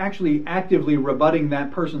 you're not actually actively rebutting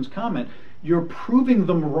that person's comment. You're proving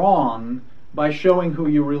them wrong by showing who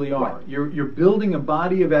you really are. Right. You're building a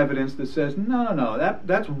body of evidence that says, no,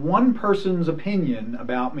 that's one person's opinion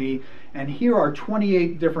about me, and here are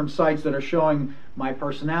 28 different sites that are showing my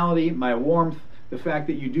personality, my warmth, the fact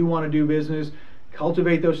that you do want to do business.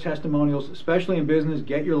 Cultivate those testimonials, especially in business.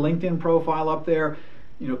 Get your LinkedIn profile up there.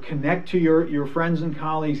 Connect to your friends and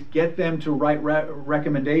colleagues. Get them to write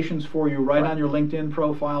recommendations for you right on your LinkedIn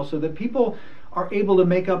profile, so that people are able to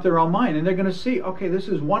make up their own mind, and they're going to see, okay, this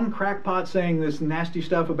is one crackpot saying this nasty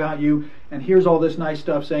stuff about you, and here's all this nice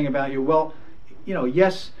stuff saying about you. Well,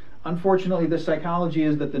 yes, unfortunately, the psychology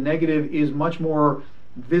is that the negative is much more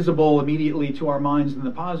visible immediately to our minds than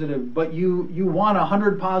the positive, but you want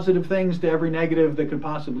 100 positive things to every negative that could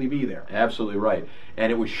possibly be there. Absolutely right.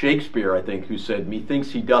 And it was Shakespeare, I think, who said,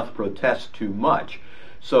 "Methinks he doth protest too much."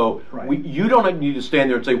 So you don't need to stand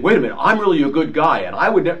there and say, "Wait a minute, I'm really a good guy," and I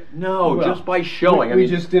would never. No, well, just by showing. We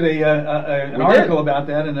just did an article about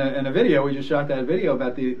that in a video. We just shot that video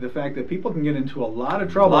about the fact that people can get into a lot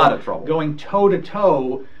of trouble going toe to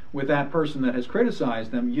toe with that person that has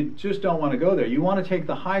criticized them. You just don't want to go there. You want to take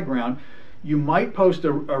the high ground. You might post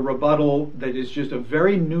a rebuttal that is just a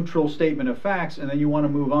very neutral statement of facts, and then you want to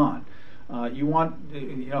move on.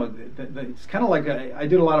 It's kind of like I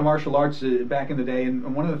did a lot of martial arts back in the day,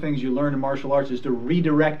 and one of the things you learn in martial arts is to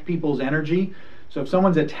redirect people's energy. So if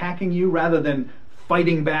someone's attacking you, rather than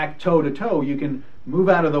fighting back toe to toe, you can move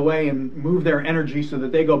out of the way and move their energy so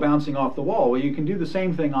that they go bouncing off the wall. Well, you can do the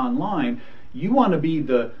same thing online. You want to be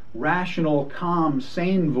the rational, calm,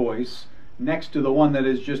 sane voice next to the one that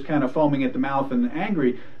is just kind of foaming at the mouth and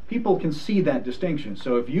angry. People can see that distinction.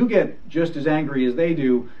 So if you get just as angry as they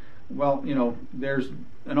do, well, there's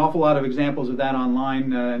an awful lot of examples of that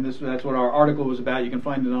online, and that's what our article was about. You can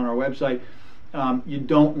find it on our website. You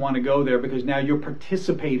don't want to go there, because now you're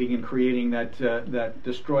participating in creating that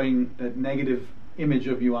destroying that negative image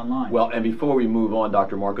of you online. Well, and before we move on,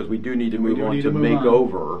 Dr. Marcos, we do need to move on to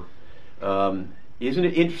makeover. Isn't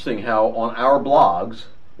it interesting how on our blogs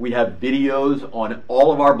we have videos on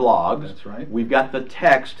all of our blogs? That's right. We've got the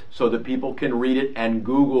text so that people can read it and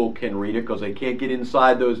Google can read it, because they can't get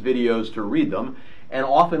inside those videos to read them. And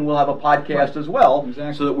often we'll have a podcast as well,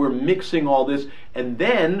 so that we're mixing all this. And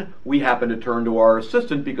then we happen to turn to our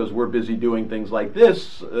assistant, because we're busy doing things like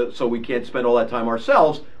this, so we can't spend all that time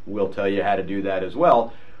ourselves. We'll tell you how to do that as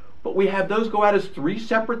well. But we have those go out as 3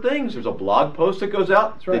 separate things. There's a blog post that goes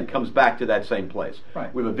out that comes back to that same place.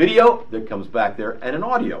 Right. We have a video that comes back there, and an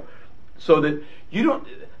audio. So that you don't,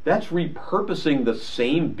 that's repurposing the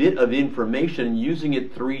same bit of information and using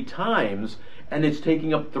it 3 times, and it's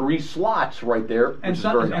taking up 3 slots right there, and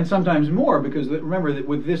sometimes more, because remember that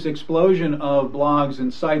with this explosion of blogs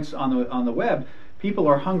and sites on the web, people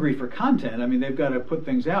are hungry for content. I mean, they've got to put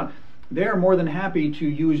things out. They're more than happy to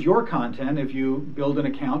use your content if you build an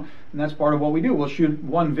account, and that's part of what we do. We'll shoot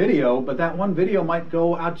one video, but that one video might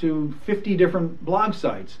go out to 50 different blog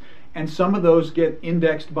sites, and some of those get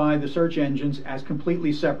indexed by the search engines as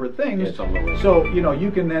completely separate things. So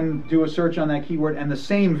you can then do a search on that keyword, and the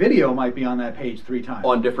same video might be on that page 3 times.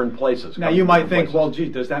 On different places. Now you might think, well, gee,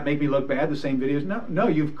 does that make me look bad, the same videos? No,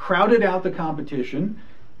 you've crowded out the competition.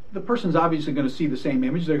 The person's obviously going to see the same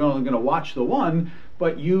image. They're only going to watch the one,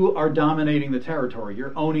 but you are dominating the territory.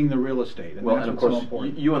 You're owning the real estate. And of course,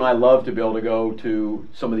 you and I love to be able to go to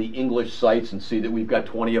some of the English sites and see that we've got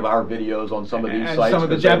 20 of our videos on some of these sites. Some of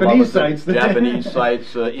the Japanese sites. Japanese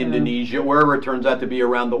sites, Indonesia, wherever it turns out to be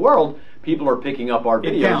around the world, people are picking up our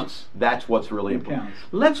videos. It counts. That's what's really important.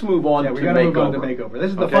 Let's move on to makeover. We got to move on to makeover.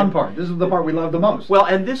 This is the fun part. This is the part we love the most. Well,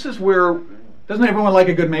 and this is where... Doesn't everyone like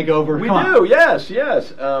a good makeover? We do, yes.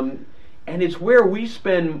 And it's where we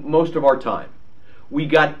spend most of our time. We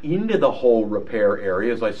got into the whole repair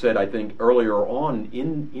area, as I said, I think, earlier on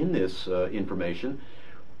in this information,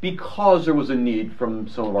 because there was a need from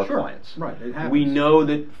some of our clients. Right, it happens. We know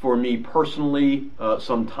that for me personally,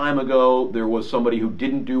 some time ago, there was somebody who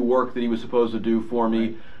didn't do work that he was supposed to do for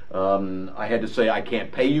me. I had to say, I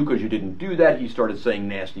can't pay you because you didn't do that. He started saying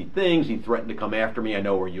nasty things. He threatened to come after me. I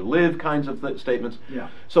know where you live, kinds of statements. Yeah.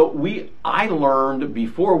 So I learned,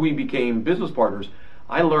 before we became business partners,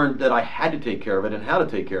 I learned that I had to take care of it and how to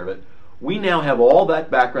take care of it. We now have all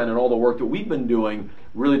that background and all the work that we've been doing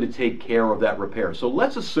really to take care of that repair. So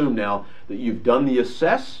let's assume now that you've done the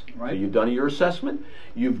assess, so you've done your assessment,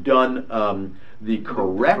 you've done the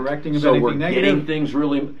correcting, of so anything we're negative. Getting things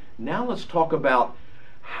really... Now let's talk about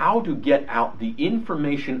how to get out the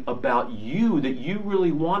information about you that you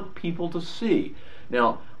really want people to see.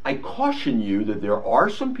 Now, I caution you that there are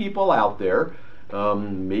some people out there,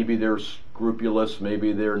 maybe they're scrupulous,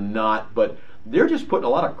 maybe they're not, but they're just putting a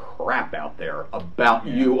lot of crap out there about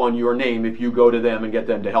you on your name if you go to them and get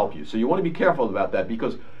them to help you. So you want to be careful about that,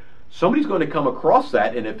 because somebody's going to come across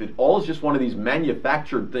that, and if it all is just one of these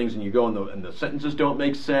manufactured things and you go and the sentences don't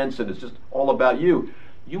make sense and it's just all about you,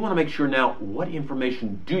 you want to make sure now, what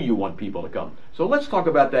information do you want people to come? So let's talk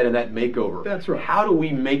about that in that makeover. That's right. How do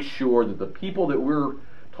we make sure that the people that we're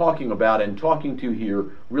talking about and talking to here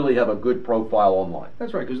really have a good profile online?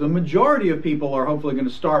 That's right, because the majority of people are hopefully going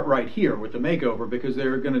to start right here with the makeover, because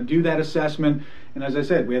they're going to do that assessment. And as I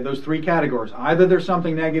said, we have those three categories. Either there's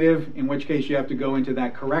something negative, in which case you have to go into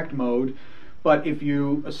that correct mode. But if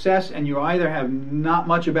you assess and you either have not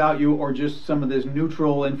much about you or just some of this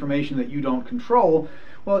neutral information that you don't control,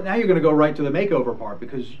 well, now you're going to go right to the makeover part,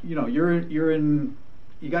 because you know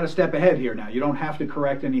you got a step ahead here now. You don't have to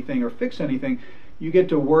correct anything or fix anything. You get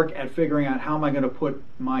to work at figuring out, how am I going to put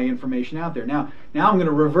my information out there. Now I'm going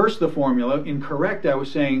to reverse the formula. In correct, I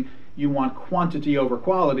was saying you want quantity over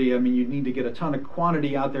quality. I mean, you need to get a ton of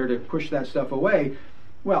quantity out there to push that stuff away.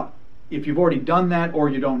 Well, if you've already done that or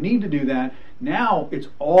you don't need to do that, now it's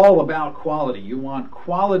all about quality. You want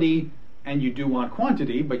quality, and you do want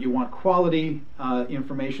quantity, but you want quality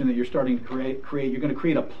information that you're starting to create. You're going to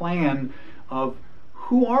create a plan of,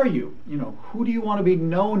 who are you? You know, who do you want to be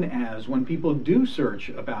known as when people do search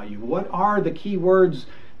about you? What are the keywords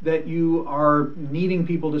that you are needing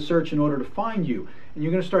people to search in order to find you? And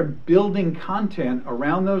you're going to start building content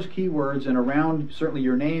around those keywords and around certainly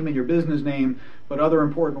your name and your business name, but other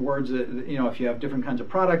important words that, you know, if you have different kinds of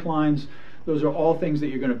product lines, those are all things that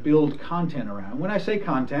you're going to build content around. When I say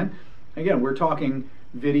content, again, we're talking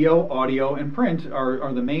video, audio, and print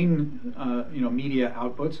are the main media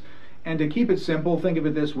outputs. And to keep it simple, think of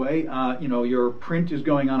it this way: your print is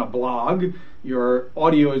going on a blog, your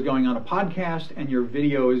audio is going on a podcast, and your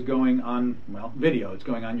video is going on, video. It's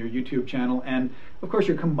going on your YouTube channel, and of course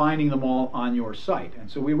you're combining them all on your site. And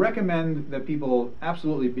so we recommend that people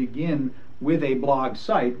absolutely begin with a blog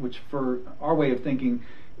site, which for our way of thinking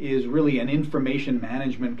is really an information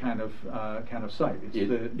management kind of site.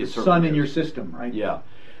 It's the sun in your system, right? Yeah.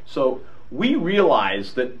 So we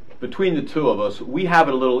realize that between the two of us, we have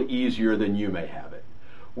it a little easier than you may have it.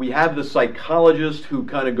 We have the psychologist who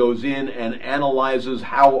kind of goes in and analyzes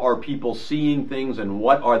how are people seeing things and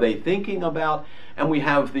what are they thinking about. And we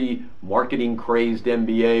have the marketing crazed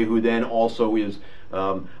MBA, who then also is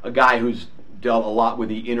a guy who's dealt a lot with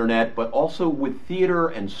the internet, but also with theater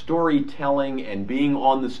and storytelling and being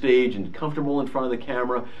on the stage and comfortable in front of the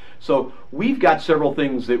camera. So we've got several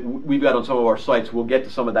things that we've got on some of our sites. We'll get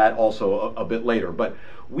to some of that also a bit later. But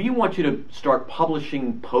we want you to start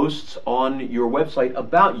publishing posts on your website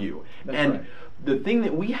about you. That's and right. The thing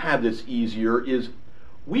that we have that's easier is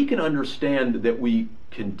we can understand that we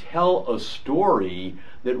can tell a story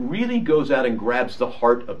that really goes out and grabs the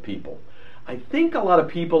heart of people. I think a lot of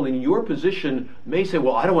people in your position may say,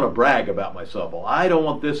 well, I don't want to brag about myself. Well, I don't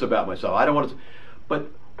want this about myself. I don't want to.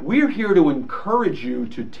 But we're here to encourage you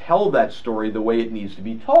to tell that story the way it needs to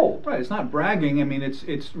be told. Right. It's not bragging. I mean,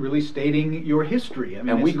 it's really stating your history. I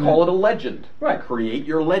mean, and we call it a legend. Right. Create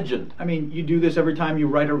your legend. I mean, you do this every time you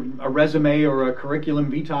write a resume or a curriculum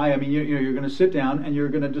vitae. I mean, you're going to sit down and you're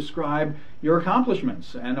going to describe your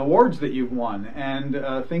accomplishments and awards that you've won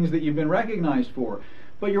and things that you've been recognized for.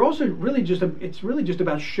 But you're also really it's really just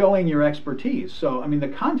about showing your expertise. So, I mean, the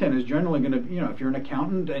content is generally going to, if you're an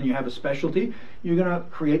accountant and you have a specialty, you're going to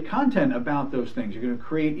create content about those things. You're going to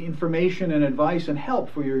create information and advice and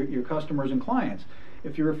help for your customers and clients.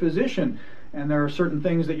 If you're a physician and there are certain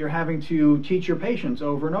things that you're having to teach your patients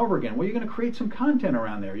over and over again, well, you're going to create some content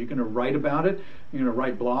around there. You're going to write about it. You're going to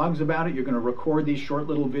write blogs about it. You're going to record these short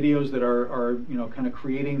little videos that are kind of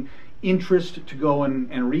creating interest to go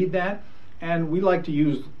and read that. And we like to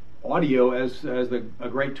use audio as a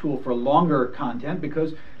great tool for longer content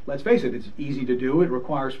because, let's face it, it's easy to do. It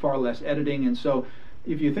requires far less editing. And so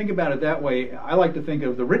if you think about it that way, I like to think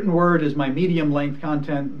of the written word as my medium length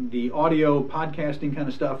content, the audio podcasting kind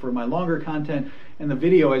of stuff for my longer content, and the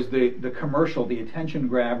video as the commercial, the attention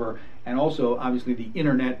grabber, and also obviously the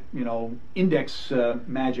internet, index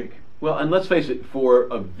magic. Well, and let's face it, for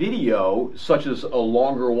a video such as a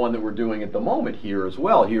longer one that we're doing at the moment here as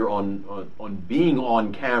well, here on being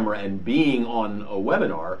on camera and being on a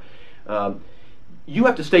webinar, you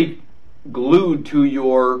have to stay glued to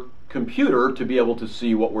your computer to be able to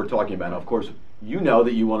see what we're talking about. Now, of course, you know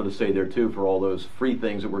that you wanted to stay there too for all those free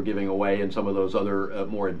things that we're giving away and some of those other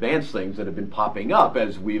more advanced things that have been popping up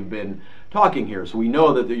as we've been talking here. So we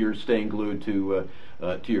know that you're staying glued to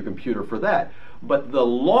your computer for that. But the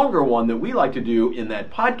longer one that we like to do in that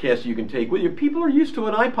podcast you can take with you, people are used to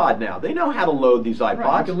an iPod now. They know how to load these iPods.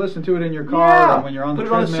 Right, you can listen to it in your car and when you're on the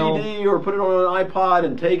treadmill. Put it on a CD or put it on an iPod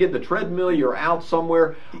and take it. The treadmill, you're out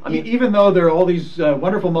somewhere. I mean, even though there are all these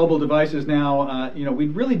wonderful mobile devices now, we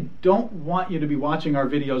really don't want you to be watching our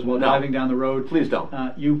videos while driving down the road. Please don't.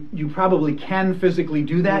 You probably can physically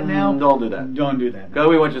do that now. Don't do that. Don't do that. Because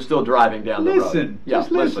we want you still driving down the road. Listen. Just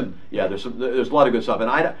listen. Yeah, there's a lot of good stuff. And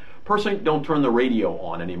I personally don't turn the radio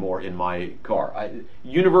on anymore in my car.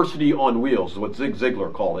 University on Wheels is what Zig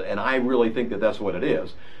Ziglar called it, and I really think that that's what it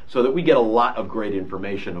is, so that we get a lot of great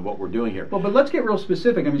information of what we're doing here. Well, but let's get real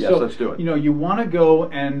specific. I mean, yes, let's do it. You want to go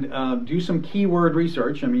and do some keyword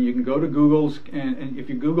research. I mean, you can go to Google's, and if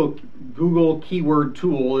you Google keyword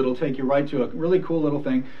tool, it'll take you right to a really cool little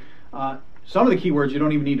thing. Some of the keywords you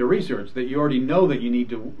don't even need to research, that you already know that you need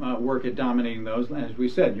to work at dominating those. As we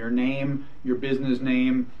said, your name, your business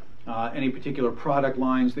name, any particular product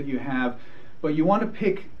lines that you have. But you want to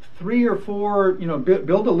pick 3 or 4,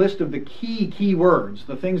 build a list of the keywords,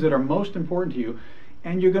 the things that are most important to you,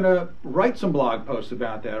 and you're going to write some blog posts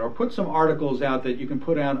about that, or put some articles out that you can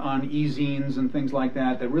put out on e-zines and things like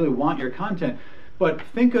that really want your content. But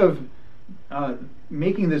think of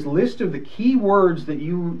making this list of the keywords that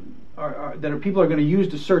people are going to use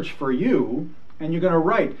to search for you, and you're going to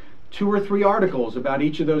write 2 or 3 articles about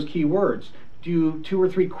each of those keywords. Do 2 or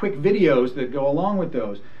 3 quick videos that go along with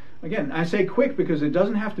those. Again, I say quick because it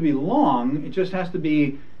doesn't have to be long. It just has to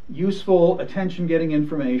be useful, attention-getting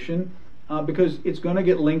information, because it's going to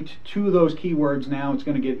get linked to those keywords now. It's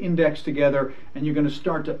going to get indexed together, and you're going to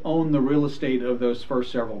start to own the real estate of those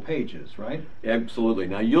first several pages, right? Absolutely.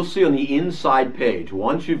 Now, you'll see on the inside page,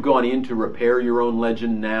 once you've gone into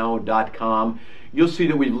repairyourownlegendnow.com, you'll see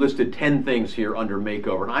that we've listed 10 things here under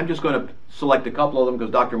makeover. And I'm just going to select a couple of them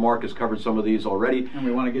because Dr. Mark has covered some of these already. And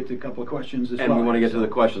we want to get to a couple of questions as well. And we want to get to the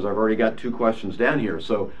questions. I've already got 2 questions down here.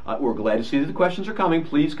 So we're glad to see that the questions are coming.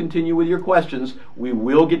 Please continue with your questions. We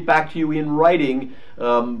will get back to you in writing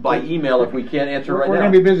by email if we can't answer right now. We're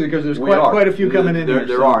going to be busy because there's quite a few coming in here.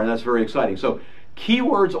 There are, and that's very exciting. So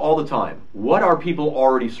keywords all the time. What are people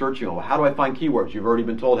already searching on? How do I find keywords? You've already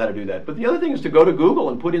been told how to do that. But the other thing is to go to Google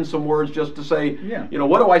and put in some words just to say,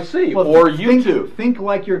 what do I see? Well, or YouTube. Think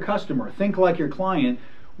like your customer. Think like your client.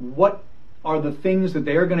 What are the things that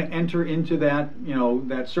they are going to enter into that,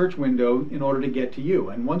 that search window in order to get to you?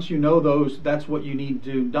 And once you know those, that's what you need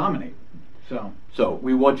to dominate. So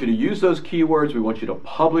we want you to use those keywords. We want you to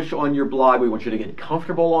publish on your blog. We want you to get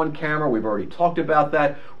comfortable on camera. We've already talked about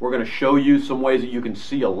that. We're going to show you some ways that you can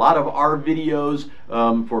see a lot of our videos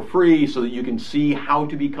for free so that you can see how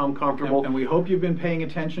to become comfortable. And we hope you've been paying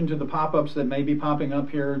attention to the pop-ups that may be popping up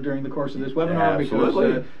here during the course of this webinar,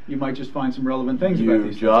 because you might just find some relevant things about these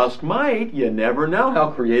things. You just might. You never know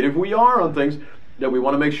how creative we are on things that we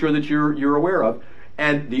want to make sure that you're aware of.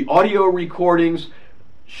 And the audio recordings,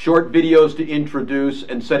 short videos to introduce,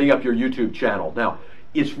 and setting up your YouTube channel. Now,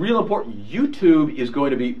 it's real important. YouTube is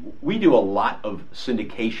going to be, we do a lot of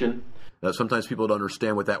syndication. Sometimes people don't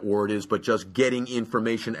understand what that word is, but just getting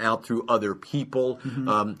information out through other people.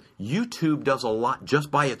 YouTube does a lot just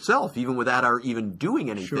by itself, even without our even doing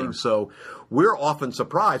anything. So we're often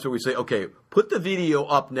surprised when we say, okay, put the video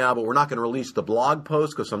up now, but we're not going to release the blog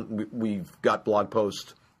post, because we've got blog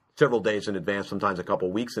posts several days in advance, sometimes a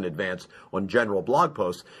couple weeks in advance on general blog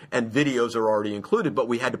posts, and videos are already included, but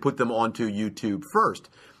we had to put them onto YouTube first.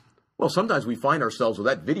 Well, sometimes we find ourselves with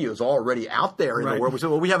that video is already out there in the world. We say,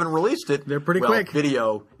 well, we haven't released it. They're pretty quick.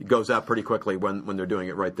 Video goes out pretty quickly when they're doing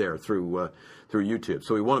it right there through YouTube.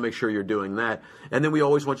 So we want to make sure you're doing that. And then we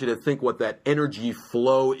always want you to think what that energy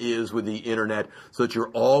flow is with the internet, so that you're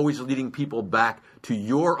always leading people back to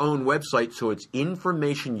your own website, so it's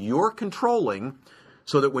information you're controlling,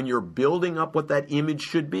 so that when you're building up what that image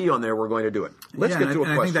should be on there, we're going to do it. Let's get to a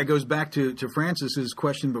question. I think that goes back to Francis's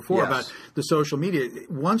question before about the social media.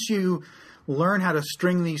 Once you learn how to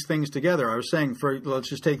string these things together, I was saying, let's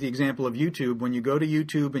just take the example of YouTube. When you go to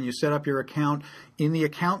YouTube and you set up your account, in the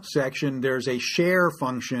account section, there's a share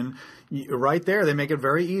function. Right there, they make it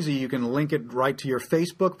very easy. You can link it right to your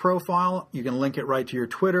Facebook profile. You can link it right to your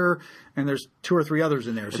Twitter, and there's 2 or 3 others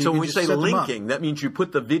in there. So when we say linking, that means you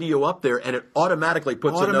put the video up there, and it automatically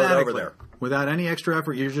puts a note over there. Without any extra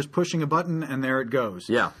effort, you're just pushing a button, and there it goes.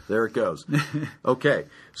 Yeah, there it goes. Okay,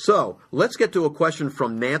 so let's get to a question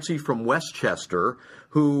from Nancy from Westchester,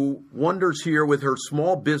 who wonders here with her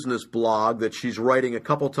small business blog that she's writing a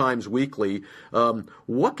couple times weekly,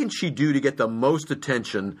 what can she do to get the most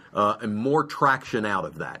attention and more traction out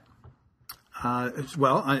of that?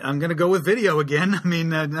 Well, I'm going to go with video again. I mean,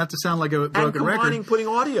 not to sound like a broken record. Putting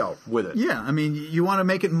audio with it. Yeah, I mean, you want to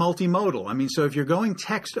make it multimodal. I mean, so if you're going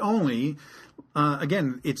text only,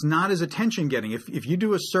 again, it's not as attention getting. If you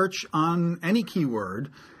do a search on any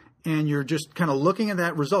keyword and you're just kind of looking at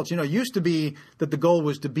that results, it used to be that the goal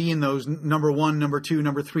was to be in those number 1, number 2,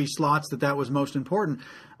 number 3 slots, that was most important.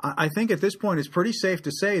 I think at this point it's pretty safe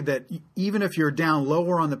to say that even if you're down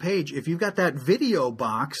lower on the page, if you've got that video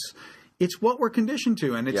box, it's what we're conditioned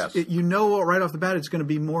to, and yes. Right off the bat it's going to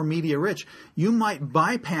be more media rich. You might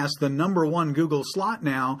bypass the number 1 Google slot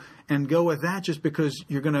now and go with that just because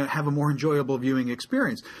you're going to have a more enjoyable viewing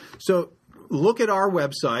experience. So look at our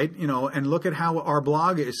website, and look at how our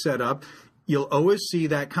blog is set up. You'll always see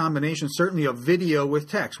that combination, certainly of video with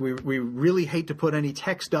text. We really hate to put any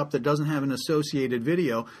text up that doesn't have an associated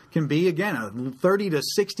video. Can be, again, a 30 to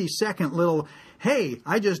 60 second little, hey,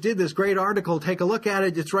 I just did this great article, take a look at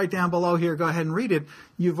it, it's right down below here, go ahead and read it.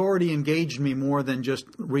 You've already engaged me more than just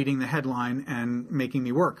reading the headline and making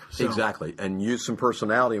me work. So. Exactly, and use some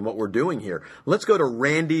personality in what we're doing here. Let's go to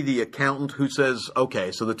Randy, the accountant, who says,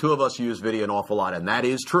 okay, so the two of us use video an awful lot, and that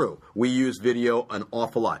is true. We use video an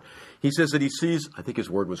awful lot. He says that he sees, I think his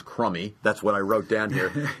word was crummy, that's what I wrote down here.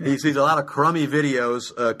 He sees a lot of crummy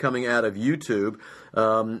videos coming out of YouTube,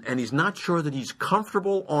 and he's not sure that he's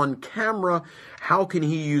comfortable on camera. How can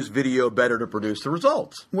he use video better to produce the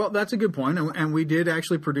results? Well, that's a good point, and we did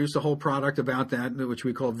actually produce a whole product about that, which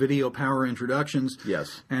we call Video Power Introductions.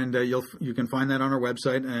 Yes. And you can find that on our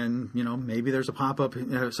website, and maybe there's a pop-up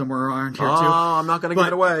somewhere around here too. Oh, I'm not going to give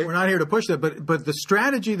it away. We're not here to push that, but the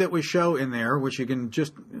strategy that we show in there, which you can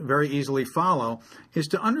just very easily follow, is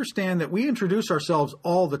to understand that we introduce ourselves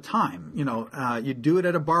all the time. You do it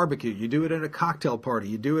at a barbecue, you do it at a cocktail party,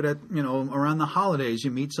 you do it at around the holidays. You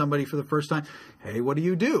meet somebody for the first time. Hey, what do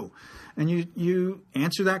you do? And you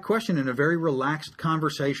answer that question in a very relaxed,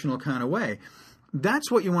 conversational kind of way. That's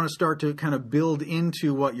what you want to start to kind of build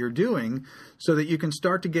into what you're doing so that you can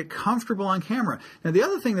start to get comfortable on camera. Now, the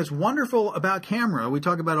other thing that's wonderful about camera, we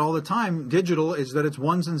talk about all the time, digital, is that it's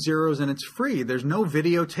ones and zeros and it's free. There's no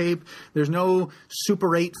videotape. There's no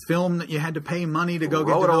Super 8 film that you had to pay money to go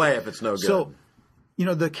get. Throw it away if it's no good. So,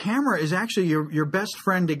 the camera is actually your best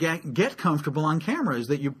friend to get comfortable on camera, is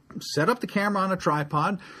that you set up the camera on a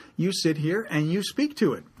tripod, you sit here and you speak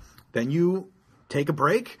to it. Then you take a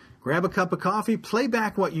break, grab a cup of coffee, play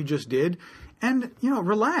back what you just did, and,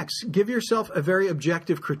 relax. Give yourself a very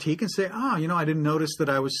objective critique and say, I didn't notice that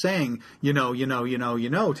I was saying,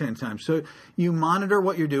 10 times. So you monitor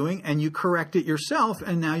what you're doing and you correct it yourself,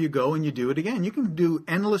 and now you go and you do it again. You can do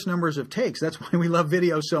endless numbers of takes. That's why we love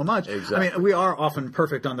video so much. Exactly. I mean, we are often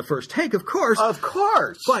perfect on the first take, of course. Of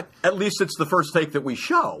course. But at least it's the first take that we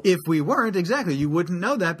show. If we weren't, exactly, you wouldn't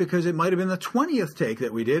know that because it might have been the 20th take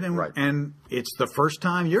that we did. And, right. And it's the first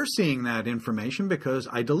time you're seeing that information because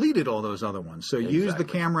I deleted all those other ones. So use the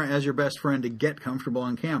camera as your best friend to get comfortable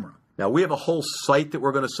on camera. Now, we have a whole site that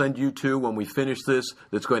we're going to send you to when we finish this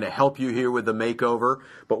that's going to help you here with the makeover,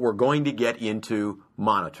 but we're going to get into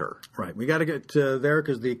Monitor. Right. We got to get there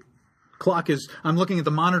because the clock is, I'm looking at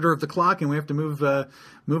the monitor of the clock and we have to move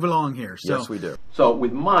along here. So. Yes, we do. So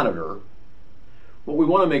with Monitor, what we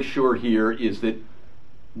want to make sure here is that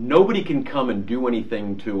nobody can come and do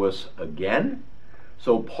anything to us again.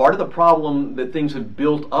 So part of the problem that things have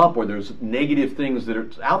built up, or there's negative things that are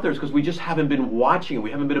out there, is because we just haven't been watching, we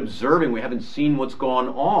haven't been observing, we haven't seen what's gone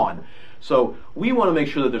on. So we want to make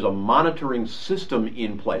sure that there's a monitoring system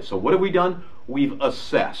in place. So what have we done? We've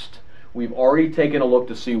assessed. We've already taken a look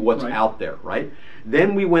to see what's out there, right?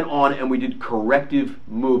 Then we went on and we did corrective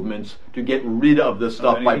movements to get rid of the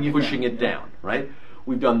stuff by pushing it down, right?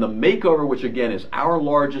 We've done the makeover, which again is our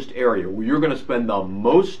largest area, where you're going to spend the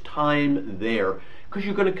most time there, because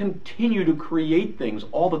you're going to continue to create things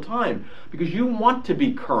all the time because you want to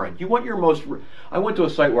be current. You want your most... I went to a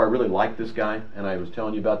site where I really liked this guy, and I was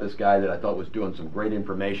telling you about this guy that I thought was doing some great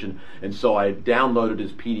information, and so I downloaded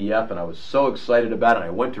his PDF, and I was so excited about it.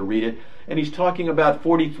 I went to read it, and he's talking about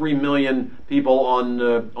 43 million people on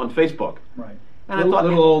Facebook. Right. And I thought, a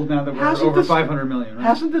little old now that we're over 500 million. Right?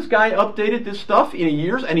 Hasn't this guy updated this stuff in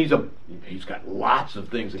years? And he's got lots of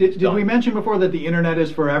things. Did we mention before that the internet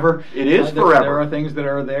is forever? It is forever. There are things that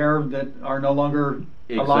are there that are no longer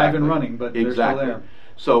alive and running, but they're still there.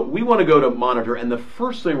 So we want to go to Monitor, and the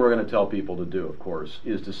first thing we're going to tell people to do, of course,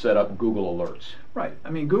 is to set up Google Alerts. Right. I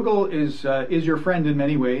mean, Google is your friend in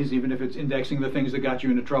many ways, even if it's indexing the things that got you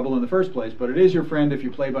into trouble in the first place. But it is your friend if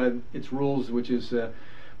you play by its rules, which is...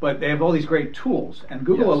 but they have all these great tools, and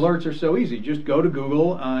Google Alerts are so easy. Just go to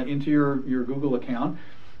Google, into your Google account,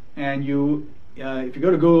 and you if you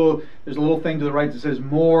go to Google, there's a little thing to the right that says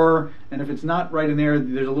more, and if it's not right in there,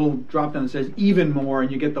 there's a little drop down that says even more,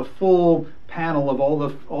 and you get the full panel of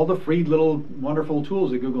all the free little wonderful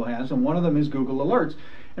tools that Google has, and one of them is Google Alerts.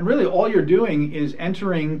 And really all you're doing is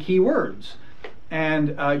entering keywords, and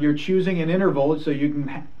you're choosing an interval, so you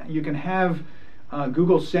can have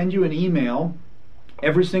Google send you an email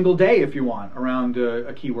every single day if you want around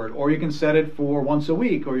a keyword, or you can set it for once a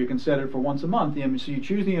week, or you can set it for once a month. So you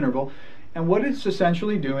choose the interval, and what it's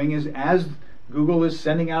essentially doing is, as Google is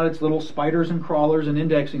sending out its little spiders and crawlers and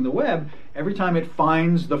indexing the web, every time it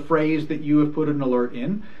finds the phrase that you have put an alert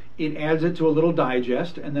in, it adds it to a little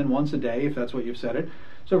digest, and then once a day, if that's what you've set it.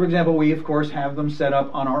 So for example, we of course have them set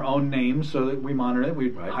up on our own names so that we monitor it.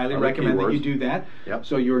 We highly recommend that you do that. Yep.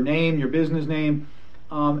 So your name, your business name,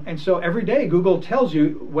 and so every day Google tells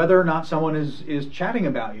you whether or not someone is chatting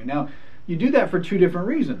about you. Now, you do that for two different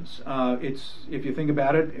reasons. If you think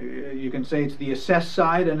about it, you can say it's the assess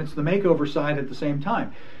side and it's the makeover side at the same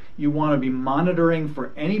time. You want to be monitoring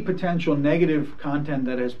for any potential negative content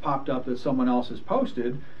that has popped up that someone else has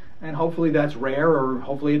posted, and hopefully that's rare, or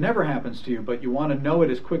hopefully it never happens to you, but you want to know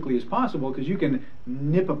it as quickly as possible, because you can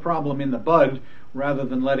nip a problem in the bud rather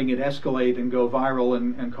than letting it escalate and go viral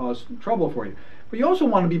and cause trouble for you. But you also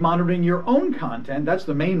want to be monitoring your own content. That's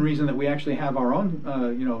the main reason that we actually have our own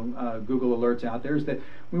Google Alerts out there, is that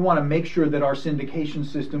we want to make sure that our syndication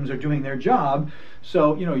systems are doing their job.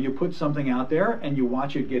 So you put something out there and you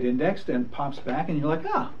watch it get indexed and pops back, and you're like,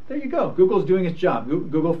 there you go, Google's doing its job.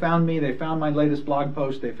 Google found me, they found my latest blog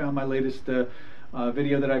post, they found my latest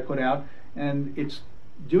video that I put out, and it's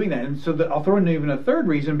doing that. And so I'll throw in even a third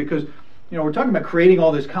reason, because we're talking about creating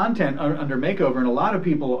all this content under Makeover, and a lot of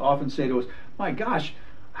people often say to us, my gosh,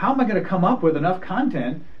 how am I going to come up with enough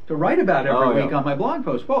content to write about every week on my blog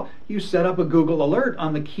post? Well, you set up a Google Alert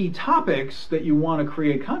on the key topics that you want to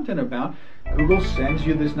create content about. Google sends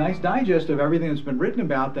you this nice digest of everything that's been written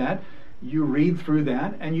about that. You read through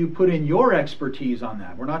that, and you put in your expertise on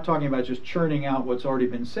that. We're not talking about just churning out what's already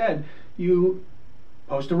been said. You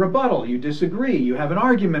post a rebuttal, you disagree, you have an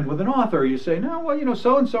argument with an author, you say, no, well,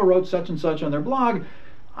 so-and-so wrote such and such on their blog.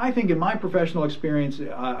 I think in my professional experience,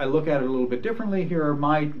 I look at it a little bit differently. Here are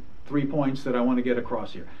my 3 points that I want to get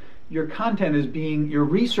across here. Your your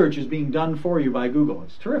research is being done for you by Google.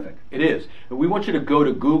 It's terrific. It is. We want you to go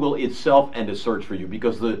to Google itself and to search for you,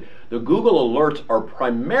 because the Google Alerts are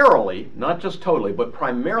primarily, not just totally, but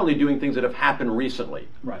primarily doing things that have happened recently.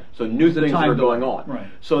 Right. So new things that are going on. Right.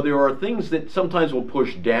 So there are things that sometimes will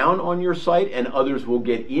push down on your site, and others will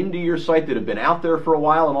get into your site that have been out there for a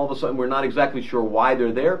while, and all of a sudden we're not exactly sure why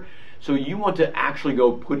they're there. So you want to actually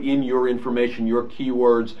go put in your information, your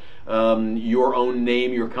keywords, your own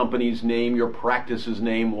name, your company's name, your practice's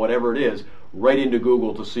name, whatever it is, right into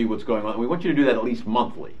Google to see what's going on. We want you to do that at least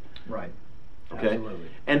monthly. Right. Okay. Absolutely.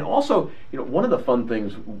 And also, one of the fun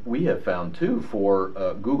things we have found too for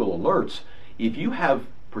Google Alerts, if you have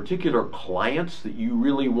particular clients that you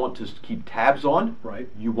really want to keep tabs on, right,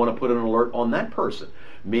 you want to put an alert on that person.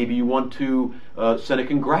 Maybe you want to send a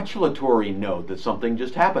congratulatory note that something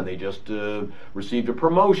just happened. They just received a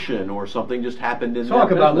promotion, or something just happened in Talk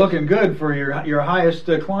their about business. looking good for your highest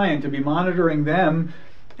client, to be monitoring them,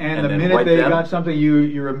 and the minute they got something,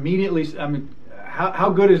 you're immediately,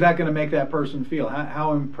 how good is that going to make that person feel?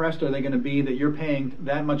 How impressed are they going to be that you're paying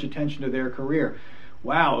that much attention to their career?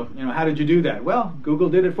 Wow, how did you do that? Well, Google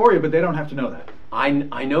did it for you, but they don't have to know that.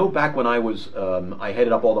 I know back when I was, I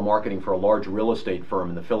headed up all the marketing for a large real estate firm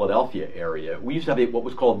in the Philadelphia area. We used to have what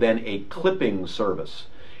was called then a clipping service.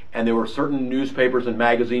 And there were certain newspapers and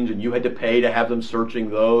magazines, and you had to pay to have them searching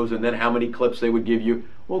those, and then how many clips they would give you.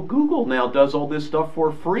 Well, Google now does all this stuff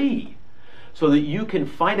for free, so that you can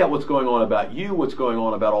find out what's going on about you, what's going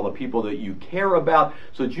on about all the people that you care about,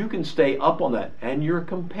 so that you can stay up on that. And your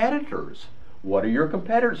competitors. What are your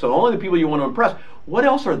competitors? So only the people you want to impress. What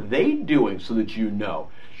else are they doing so that you know?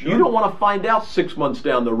 Sure. You don't want to find out 6 months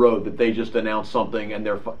down the road that they just announced something and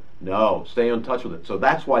they're... No, stay in touch with it. So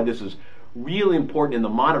that's why this is really important in the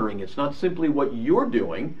monitoring. It's not simply what you're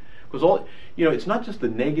doing, because it's not just the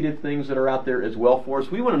negative things that are out there as well for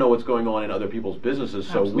us. We want to know what's going on in other people's businesses,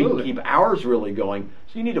 so Absolutely. we can keep ours really going.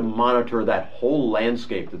 So you need to monitor that whole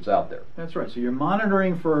landscape that's out there. That's right. So you're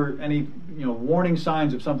monitoring for any warning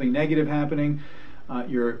signs of something negative happening.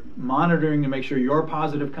 You're monitoring to make sure your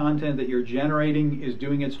positive content that you're generating is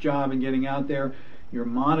doing its job and getting out there. You're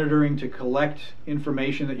monitoring to collect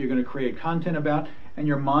information that you're going to create content about, and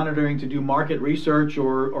you're monitoring to do market research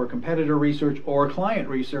or competitor research or client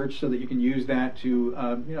research, so that you can use that to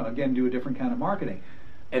again, do a different kind of marketing.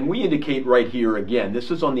 And we indicate right here again, this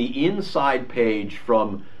is on the inside page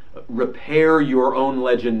from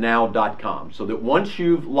repairyourownlegendnow.com, so that once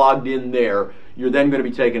you've logged in there, you're then going to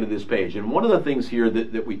be taken to this page. And one of the things here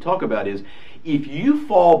that we talk about is if you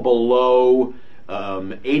fall below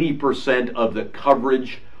 80% of the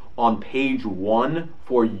coverage on page 1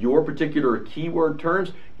 for your particular keyword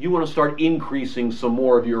terms, you want to start increasing some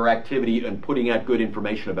more of your activity and putting out good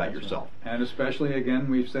information about yourself. And especially, again,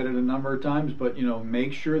 we've said it a number of times, but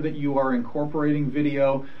make sure that you are incorporating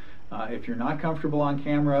video. If you're not comfortable on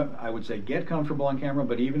camera, I would say get comfortable on camera,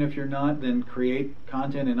 but even if you're not, then create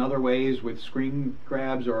content in other ways with screen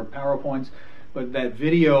grabs or PowerPoints. But that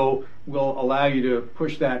video will allow you to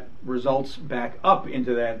push that results back up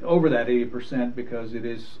into that, over that 80%, because it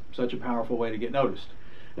is such a powerful way to get noticed.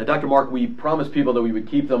 Now, Dr. Mark, we promised people that we would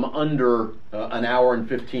keep them under an hour and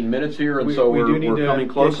 15 minutes here, and so we're coming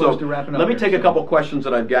close. So let me take a couple questions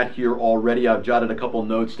that I've got here already. I've jotted a couple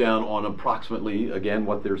notes down on approximately, again,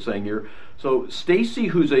 what they're saying here. So Stacy,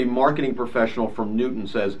 who's a marketing professional from Newton,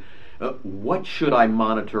 says, what should I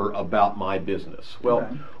monitor about my business?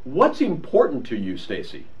 Well, what's important to you,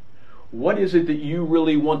 Stacy? What is it that you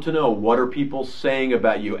really want to know? What are people saying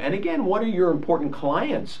about you? And again, what are your important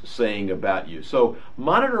clients saying about you? So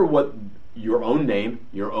monitor what your own name,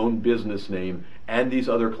 your own business name, and these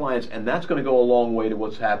other clients, and that's going to go a long way to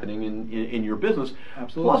what's happening in your business.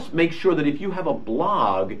 Absolutely. Plus, make sure that if you have a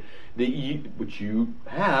blog, which you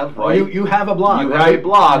have, right? You have a blog. You have a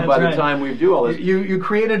blog by the time we do all this. You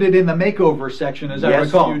created it in the makeover section, as I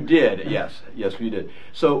recall. Yes, you did. Yes, we did.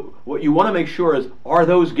 So what you want to make sure is, are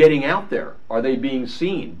those getting out there? Are they being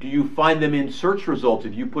seen? Do you find them in search results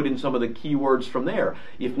if you put in some of the keywords from there?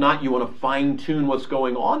 If not, you want to fine-tune what's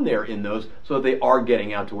going on there in those so that they are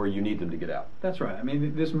getting out to where you need them to get out. That's right. I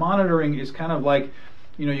mean, this monitoring is kind of like,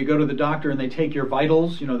 you go to the doctor and they take your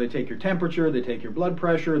vitals, they take your temperature, they take your blood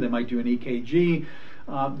pressure, they might do an EKG.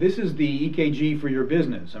 This is the EKG for your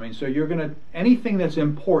business. I mean, so you're going to, anything that's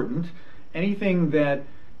important, anything that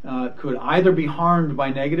could either be harmed by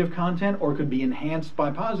negative content or could be enhanced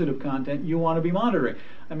by positive content, you want to be monitoring.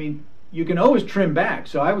 I mean, you can always trim back,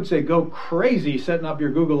 so I would say go crazy setting up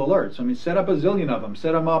your Google alerts. I mean, set up a zillion of them.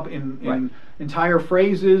 Set them up in entire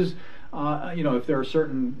phrases. If there are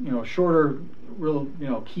certain, shorter, real,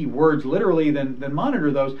 key words literally, then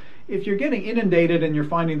monitor those. If you're getting inundated and you're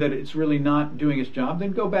finding that it's really not doing its job,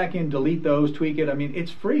 then go back in, delete those, tweak it. I mean,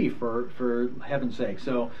 it's free for heaven's sake.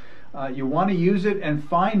 So you want to use it and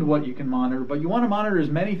find what you can monitor, but you want to monitor as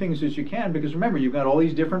many things as you can, because remember, you've got all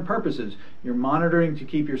these different purposes. You're monitoring to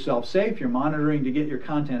keep yourself safe, you're monitoring to get your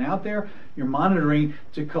content out there, you're monitoring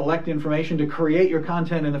to collect information to create your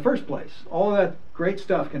content in the first place. All of that great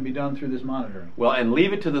stuff can be done through this monitoring. Well, and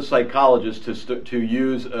leave it to the psychologist to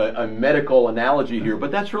use a medical analogy here,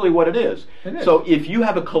 but that's really what it is. So if you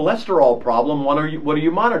have a cholesterol problem, what are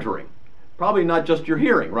you monitoring? Probably not just your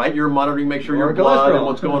hearing, right? You're monitoring, make sure your blood and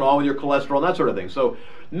what's going on with your cholesterol and that sort of thing. So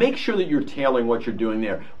make sure that you're tailoring what you're doing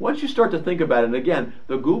there. Once you start to think about it, and again,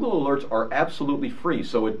 the Google alerts are absolutely free.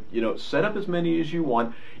 So set up as many as you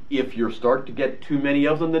want. If you start to get too many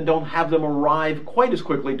of them, then don't have them arrive quite as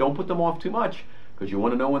quickly. Don't put them off too much, because you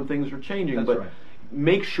want to know when things are changing. That's but right.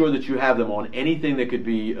 Make sure that you have them on anything that could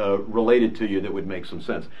be related to you that would make some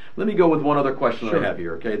sense. Let me go with one other question that I have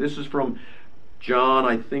here. Okay, this is from John.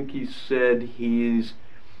 I think he said he's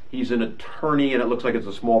an attorney, and it looks like it's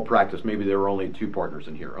a small practice. Maybe there are only 2 partners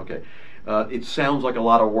in here. Okay, it sounds like a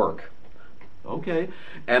lot of work. Okay,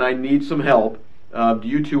 and I need some help. Do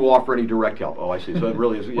you 2 offer any direct help? Oh, I see. So it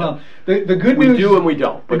really is. Well, the good news, we do and we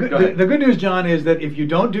don't. But the good news, John, is that if you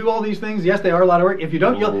don't do all these things, yes, they are a lot of work. If you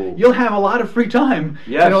don't, you'll have a lot of free time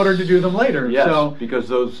in order to do them later. Yes, so, because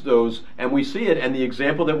those, and we see it. And the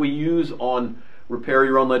example that we use on Repair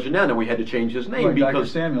Your Own Legend Now, we had to change his name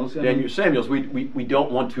because Daniel Samuels. We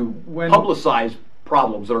don't want to publicize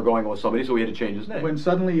problems that are going on with somebody, so we had to change his name. When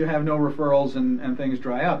suddenly you have no referrals and things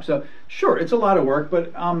dry up. So sure, it's a lot of work,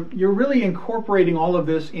 but you're really incorporating all of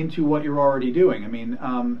this into what you're already doing. I mean,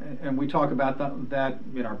 and we talk about that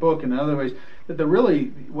in our book and in other ways, that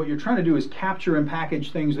what you're trying to do is capture and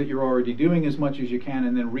package things that you're already doing as much as you can,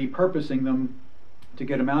 and then repurposing them to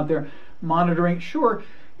get them out there. Monitoring, sure,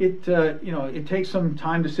 it takes some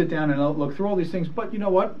time to sit down and look through all these things, but you know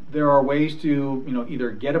what? There are ways to either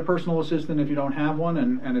get a personal assistant if you don't have one,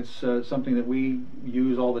 and it's something that we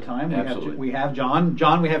use all the time. Absolutely. We have John,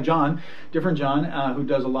 different John, who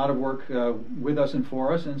does a lot of work with us and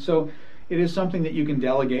for us, and so it is something that you can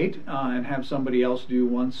delegate and have somebody else do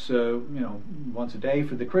once a day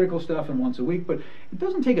for the critical stuff and once a week, but it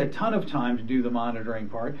doesn't take a ton of time to do the monitoring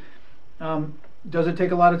part. Does it take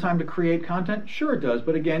a lot of time to create content? Sure it does,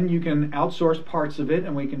 but again, you can outsource parts of it,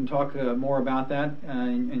 and we can talk more about that,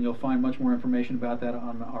 and you'll find much more information about that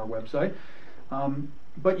on our website.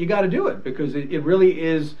 But you got to do it, because it really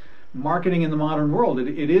is marketing in the modern world.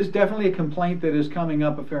 It is definitely a complaint that is coming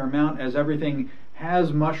up a fair amount as everything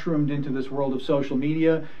has mushroomed into this world of social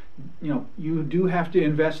media. You do have to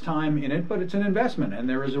invest time in it, but it's an investment, and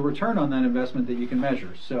there is a return on that investment that you can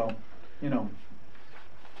measure. So,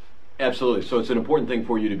 Absolutely. So it's an important thing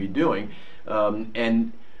for you to be doing.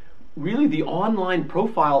 And really, the online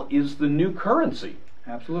profile is the new currency.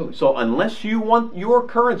 Absolutely. So unless you want your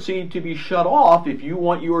currency to be shut off, if you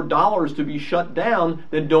want your dollars to be shut down,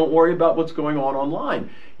 then don't worry about what's going on online.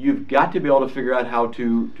 You've got to be able to figure out how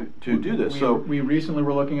to do this. We recently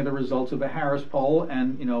were looking at the results of a Harris poll,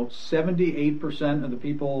 and 78% of the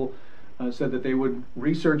people said that they would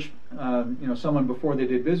research someone before they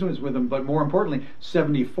did business with them, but more importantly,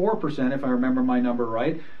 74%, if I remember my number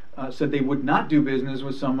right, said they would not do business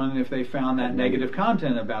with someone if they found that negative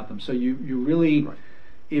content about them. So you really,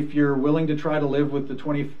 if you're willing to try to live with the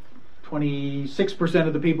 26%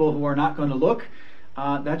 of the people who are not going to look,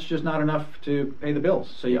 that's just not enough to pay the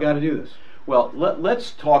bills. So you got to do this. Well,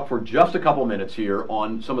 let's talk for just a couple minutes here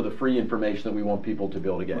on some of the free information that we want people to be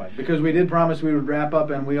able to get. Right, because we did promise we would wrap up,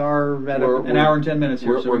 and we are at an hour and 10 minutes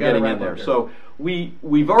here. We're getting in there. So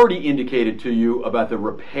we've already indicated to you about the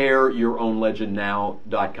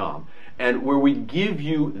RepairYourOwnLegendNow.com. And where we give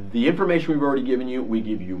you the information we've already given you, we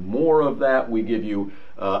give you more of that. We give you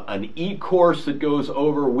an e-course that goes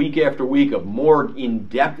over week after week of more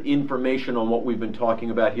in-depth information on what we've been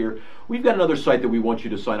talking about here. We've got another site that we want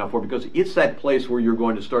you to sign up for, because it's that place where you're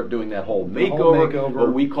going to start doing that whole makeover,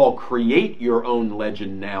 what we call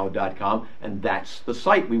CreateYourOwnLegendNow.com, and that's the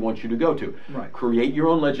site we want you to go to. Right.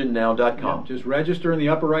 CreateYourOwnLegendNow.com. Yeah, just register in the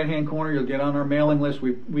upper right-hand corner. You'll get on our mailing list.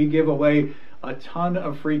 We give away a ton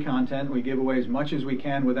of free content. We give away as much as we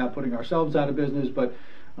can without putting ourselves out of business, but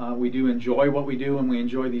we do enjoy what we do, and we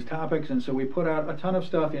enjoy these topics, and so we put out a ton of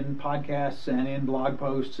stuff in podcasts and in blog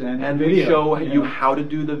posts and video. We show you how to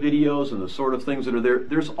do the videos and the sort of things that are there.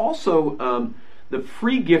 There's also the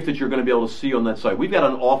free gift that you're going to be able to see on that site. We've got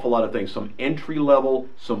an awful lot of things, some entry level,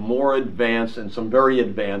 some more advanced, and some very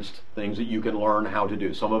advanced things that you can learn how to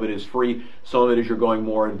do. Some of it is free, some of it, as you're going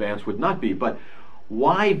more advanced, would not be. But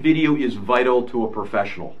why video is vital to a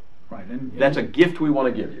professional. Right, and that's a gift we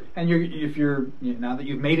want to give you. And now that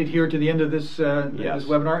you've made it here to the end of this this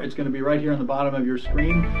webinar, it's going to be right here on the bottom of your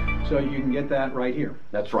screen, so you can get that right here.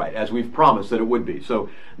 That's right, as we've promised that it would be. So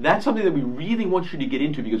that's something that we really want you to get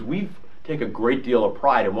into, because we've taken a great deal of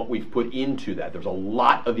pride in what we've put into that. There's a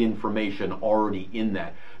lot of information already in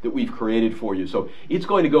that we've created for you. So it's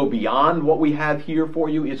going to go beyond what we have here for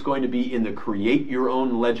you. It's going to be in the Create Your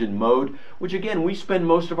Own Legend mode, which again, we spend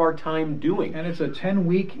most of our time doing. And it's a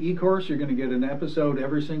 10-week e-course. You're going to get an episode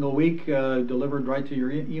every single week delivered right to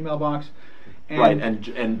your email box. Right,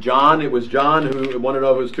 and John, it was John who wanted to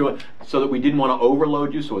know if it was too much, so that we didn't want to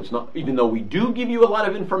overload you. So it's not, even though we do give you a lot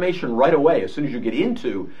of information right away, as soon as you get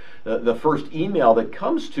into the first email that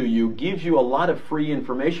comes to you, gives you a lot of free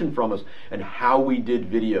information from us, and how we did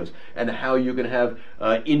videos, and how you can have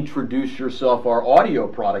introduce yourself, our audio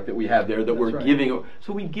product that we have there that we're giving.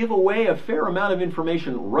 So we give away a fair amount of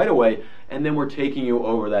information right away, and then we're taking you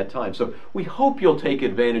over that time. So we hope you'll take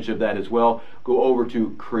advantage of that as well. Go over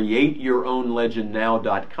to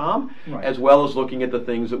CreateYourOwnLegendNow.com, as well as looking at the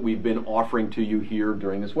things that we've been offering to you here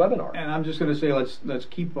during this webinar. And I'm just going to say, let's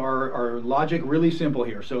keep our logic really simple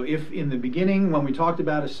here. So if in the beginning, when we talked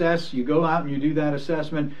about assess, you go out and you do that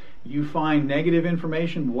assessment, you find negative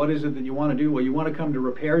information, what is it that you want to do? Well, you want to come to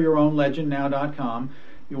RepairYourOwnLegendNow.com.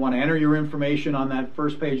 You want to enter your information on that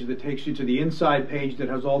first page that takes you to the inside page that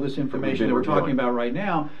has all this information that we're talking about right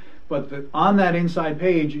now. But on that inside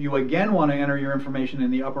page, you again want to enter your information in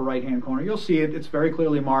the upper right-hand corner. You'll see it. It's very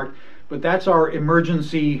clearly marked. But that's our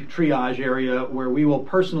emergency triage area, where we will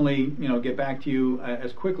personally, get back to you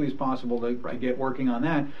as quickly as possible to get working on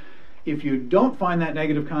that. If you don't find that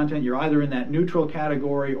negative content, you're either in that neutral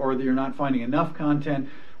category or you're not finding enough content.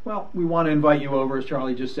 Well, we want to invite you over, as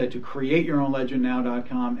Charlie just said, to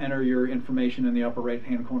CreateYourOwnLegendNow.com. Enter your information in the upper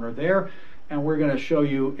right-hand corner there, and we're going to show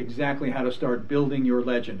you exactly how to start building your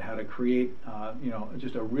legend, how to create,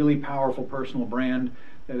 just a really powerful personal brand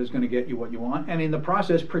that is going to get you what you want, and in the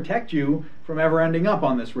process protect you from ever ending up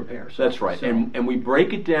on this repair. So, that's right. And we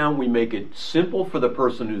break it down. We make it simple for the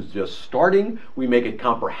person who's just starting. We make it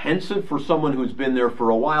comprehensive for someone who's been there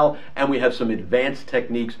for a while, and we have some advanced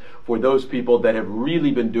techniques for those people that have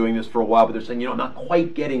really been doing this for a while, but they're saying, I'm not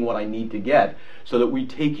quite getting what I need to get, so that we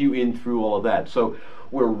take you in through all of that. So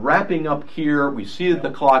we're wrapping up here. We see that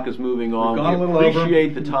the clock is moving on. We've gone a We little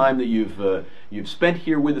appreciate over. the time that you've spent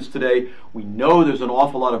here with us today. We know there's an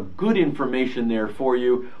awful lot of good information there for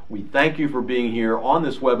you. We thank you for being here on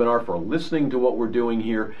this webinar, for listening to what we're doing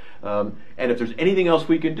here. And if there's anything else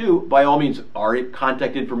we can do, by all means, our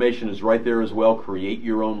contact information is right there as well.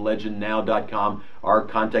 CreateYourOwnLegendNow.com. Our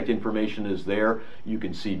contact information is there. You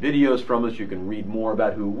can see videos from us. You can read more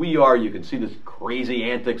about who we are. You can see the crazy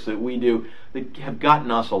antics that we do that have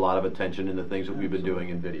gotten us a lot of attention in the things that we've been doing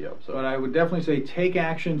in video. So, But I would definitely say take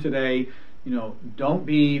action today. You know, don't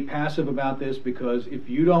be passive about this, because if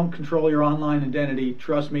you don't control your online identity,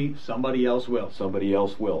 trust me, somebody else will. somebody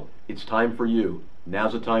else will. It's time for you.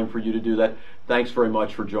 Now's the time for you to do that. Thanks very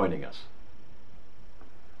much for joining us.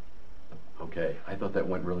 Okay, I thought that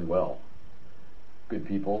went really well. Good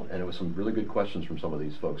people, and it was some really good questions from some of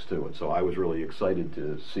these folks too. And so I was really excited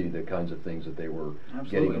to see the kinds of things that they were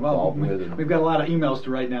getting involved with. And We've got a lot of emails to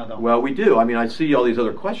write now, though. well, we do. I mean, I see all these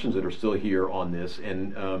other questions that are still here on this,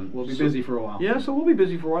 and We'll be busy for a while. Yeah, so we'll be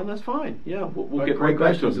busy for a while, and that's fine. Yeah, we'll get great right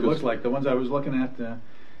back to questions. them. It looks like the ones I was looking at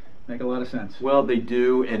make a lot of sense. Well, they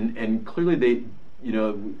do, and clearly they, you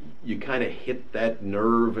know, you kind of hit that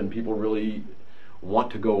nerve, and people really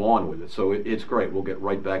want to go on with it. So it's great. We'll get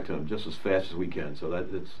right back to them just as fast as we can. So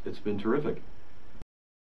it's been terrific.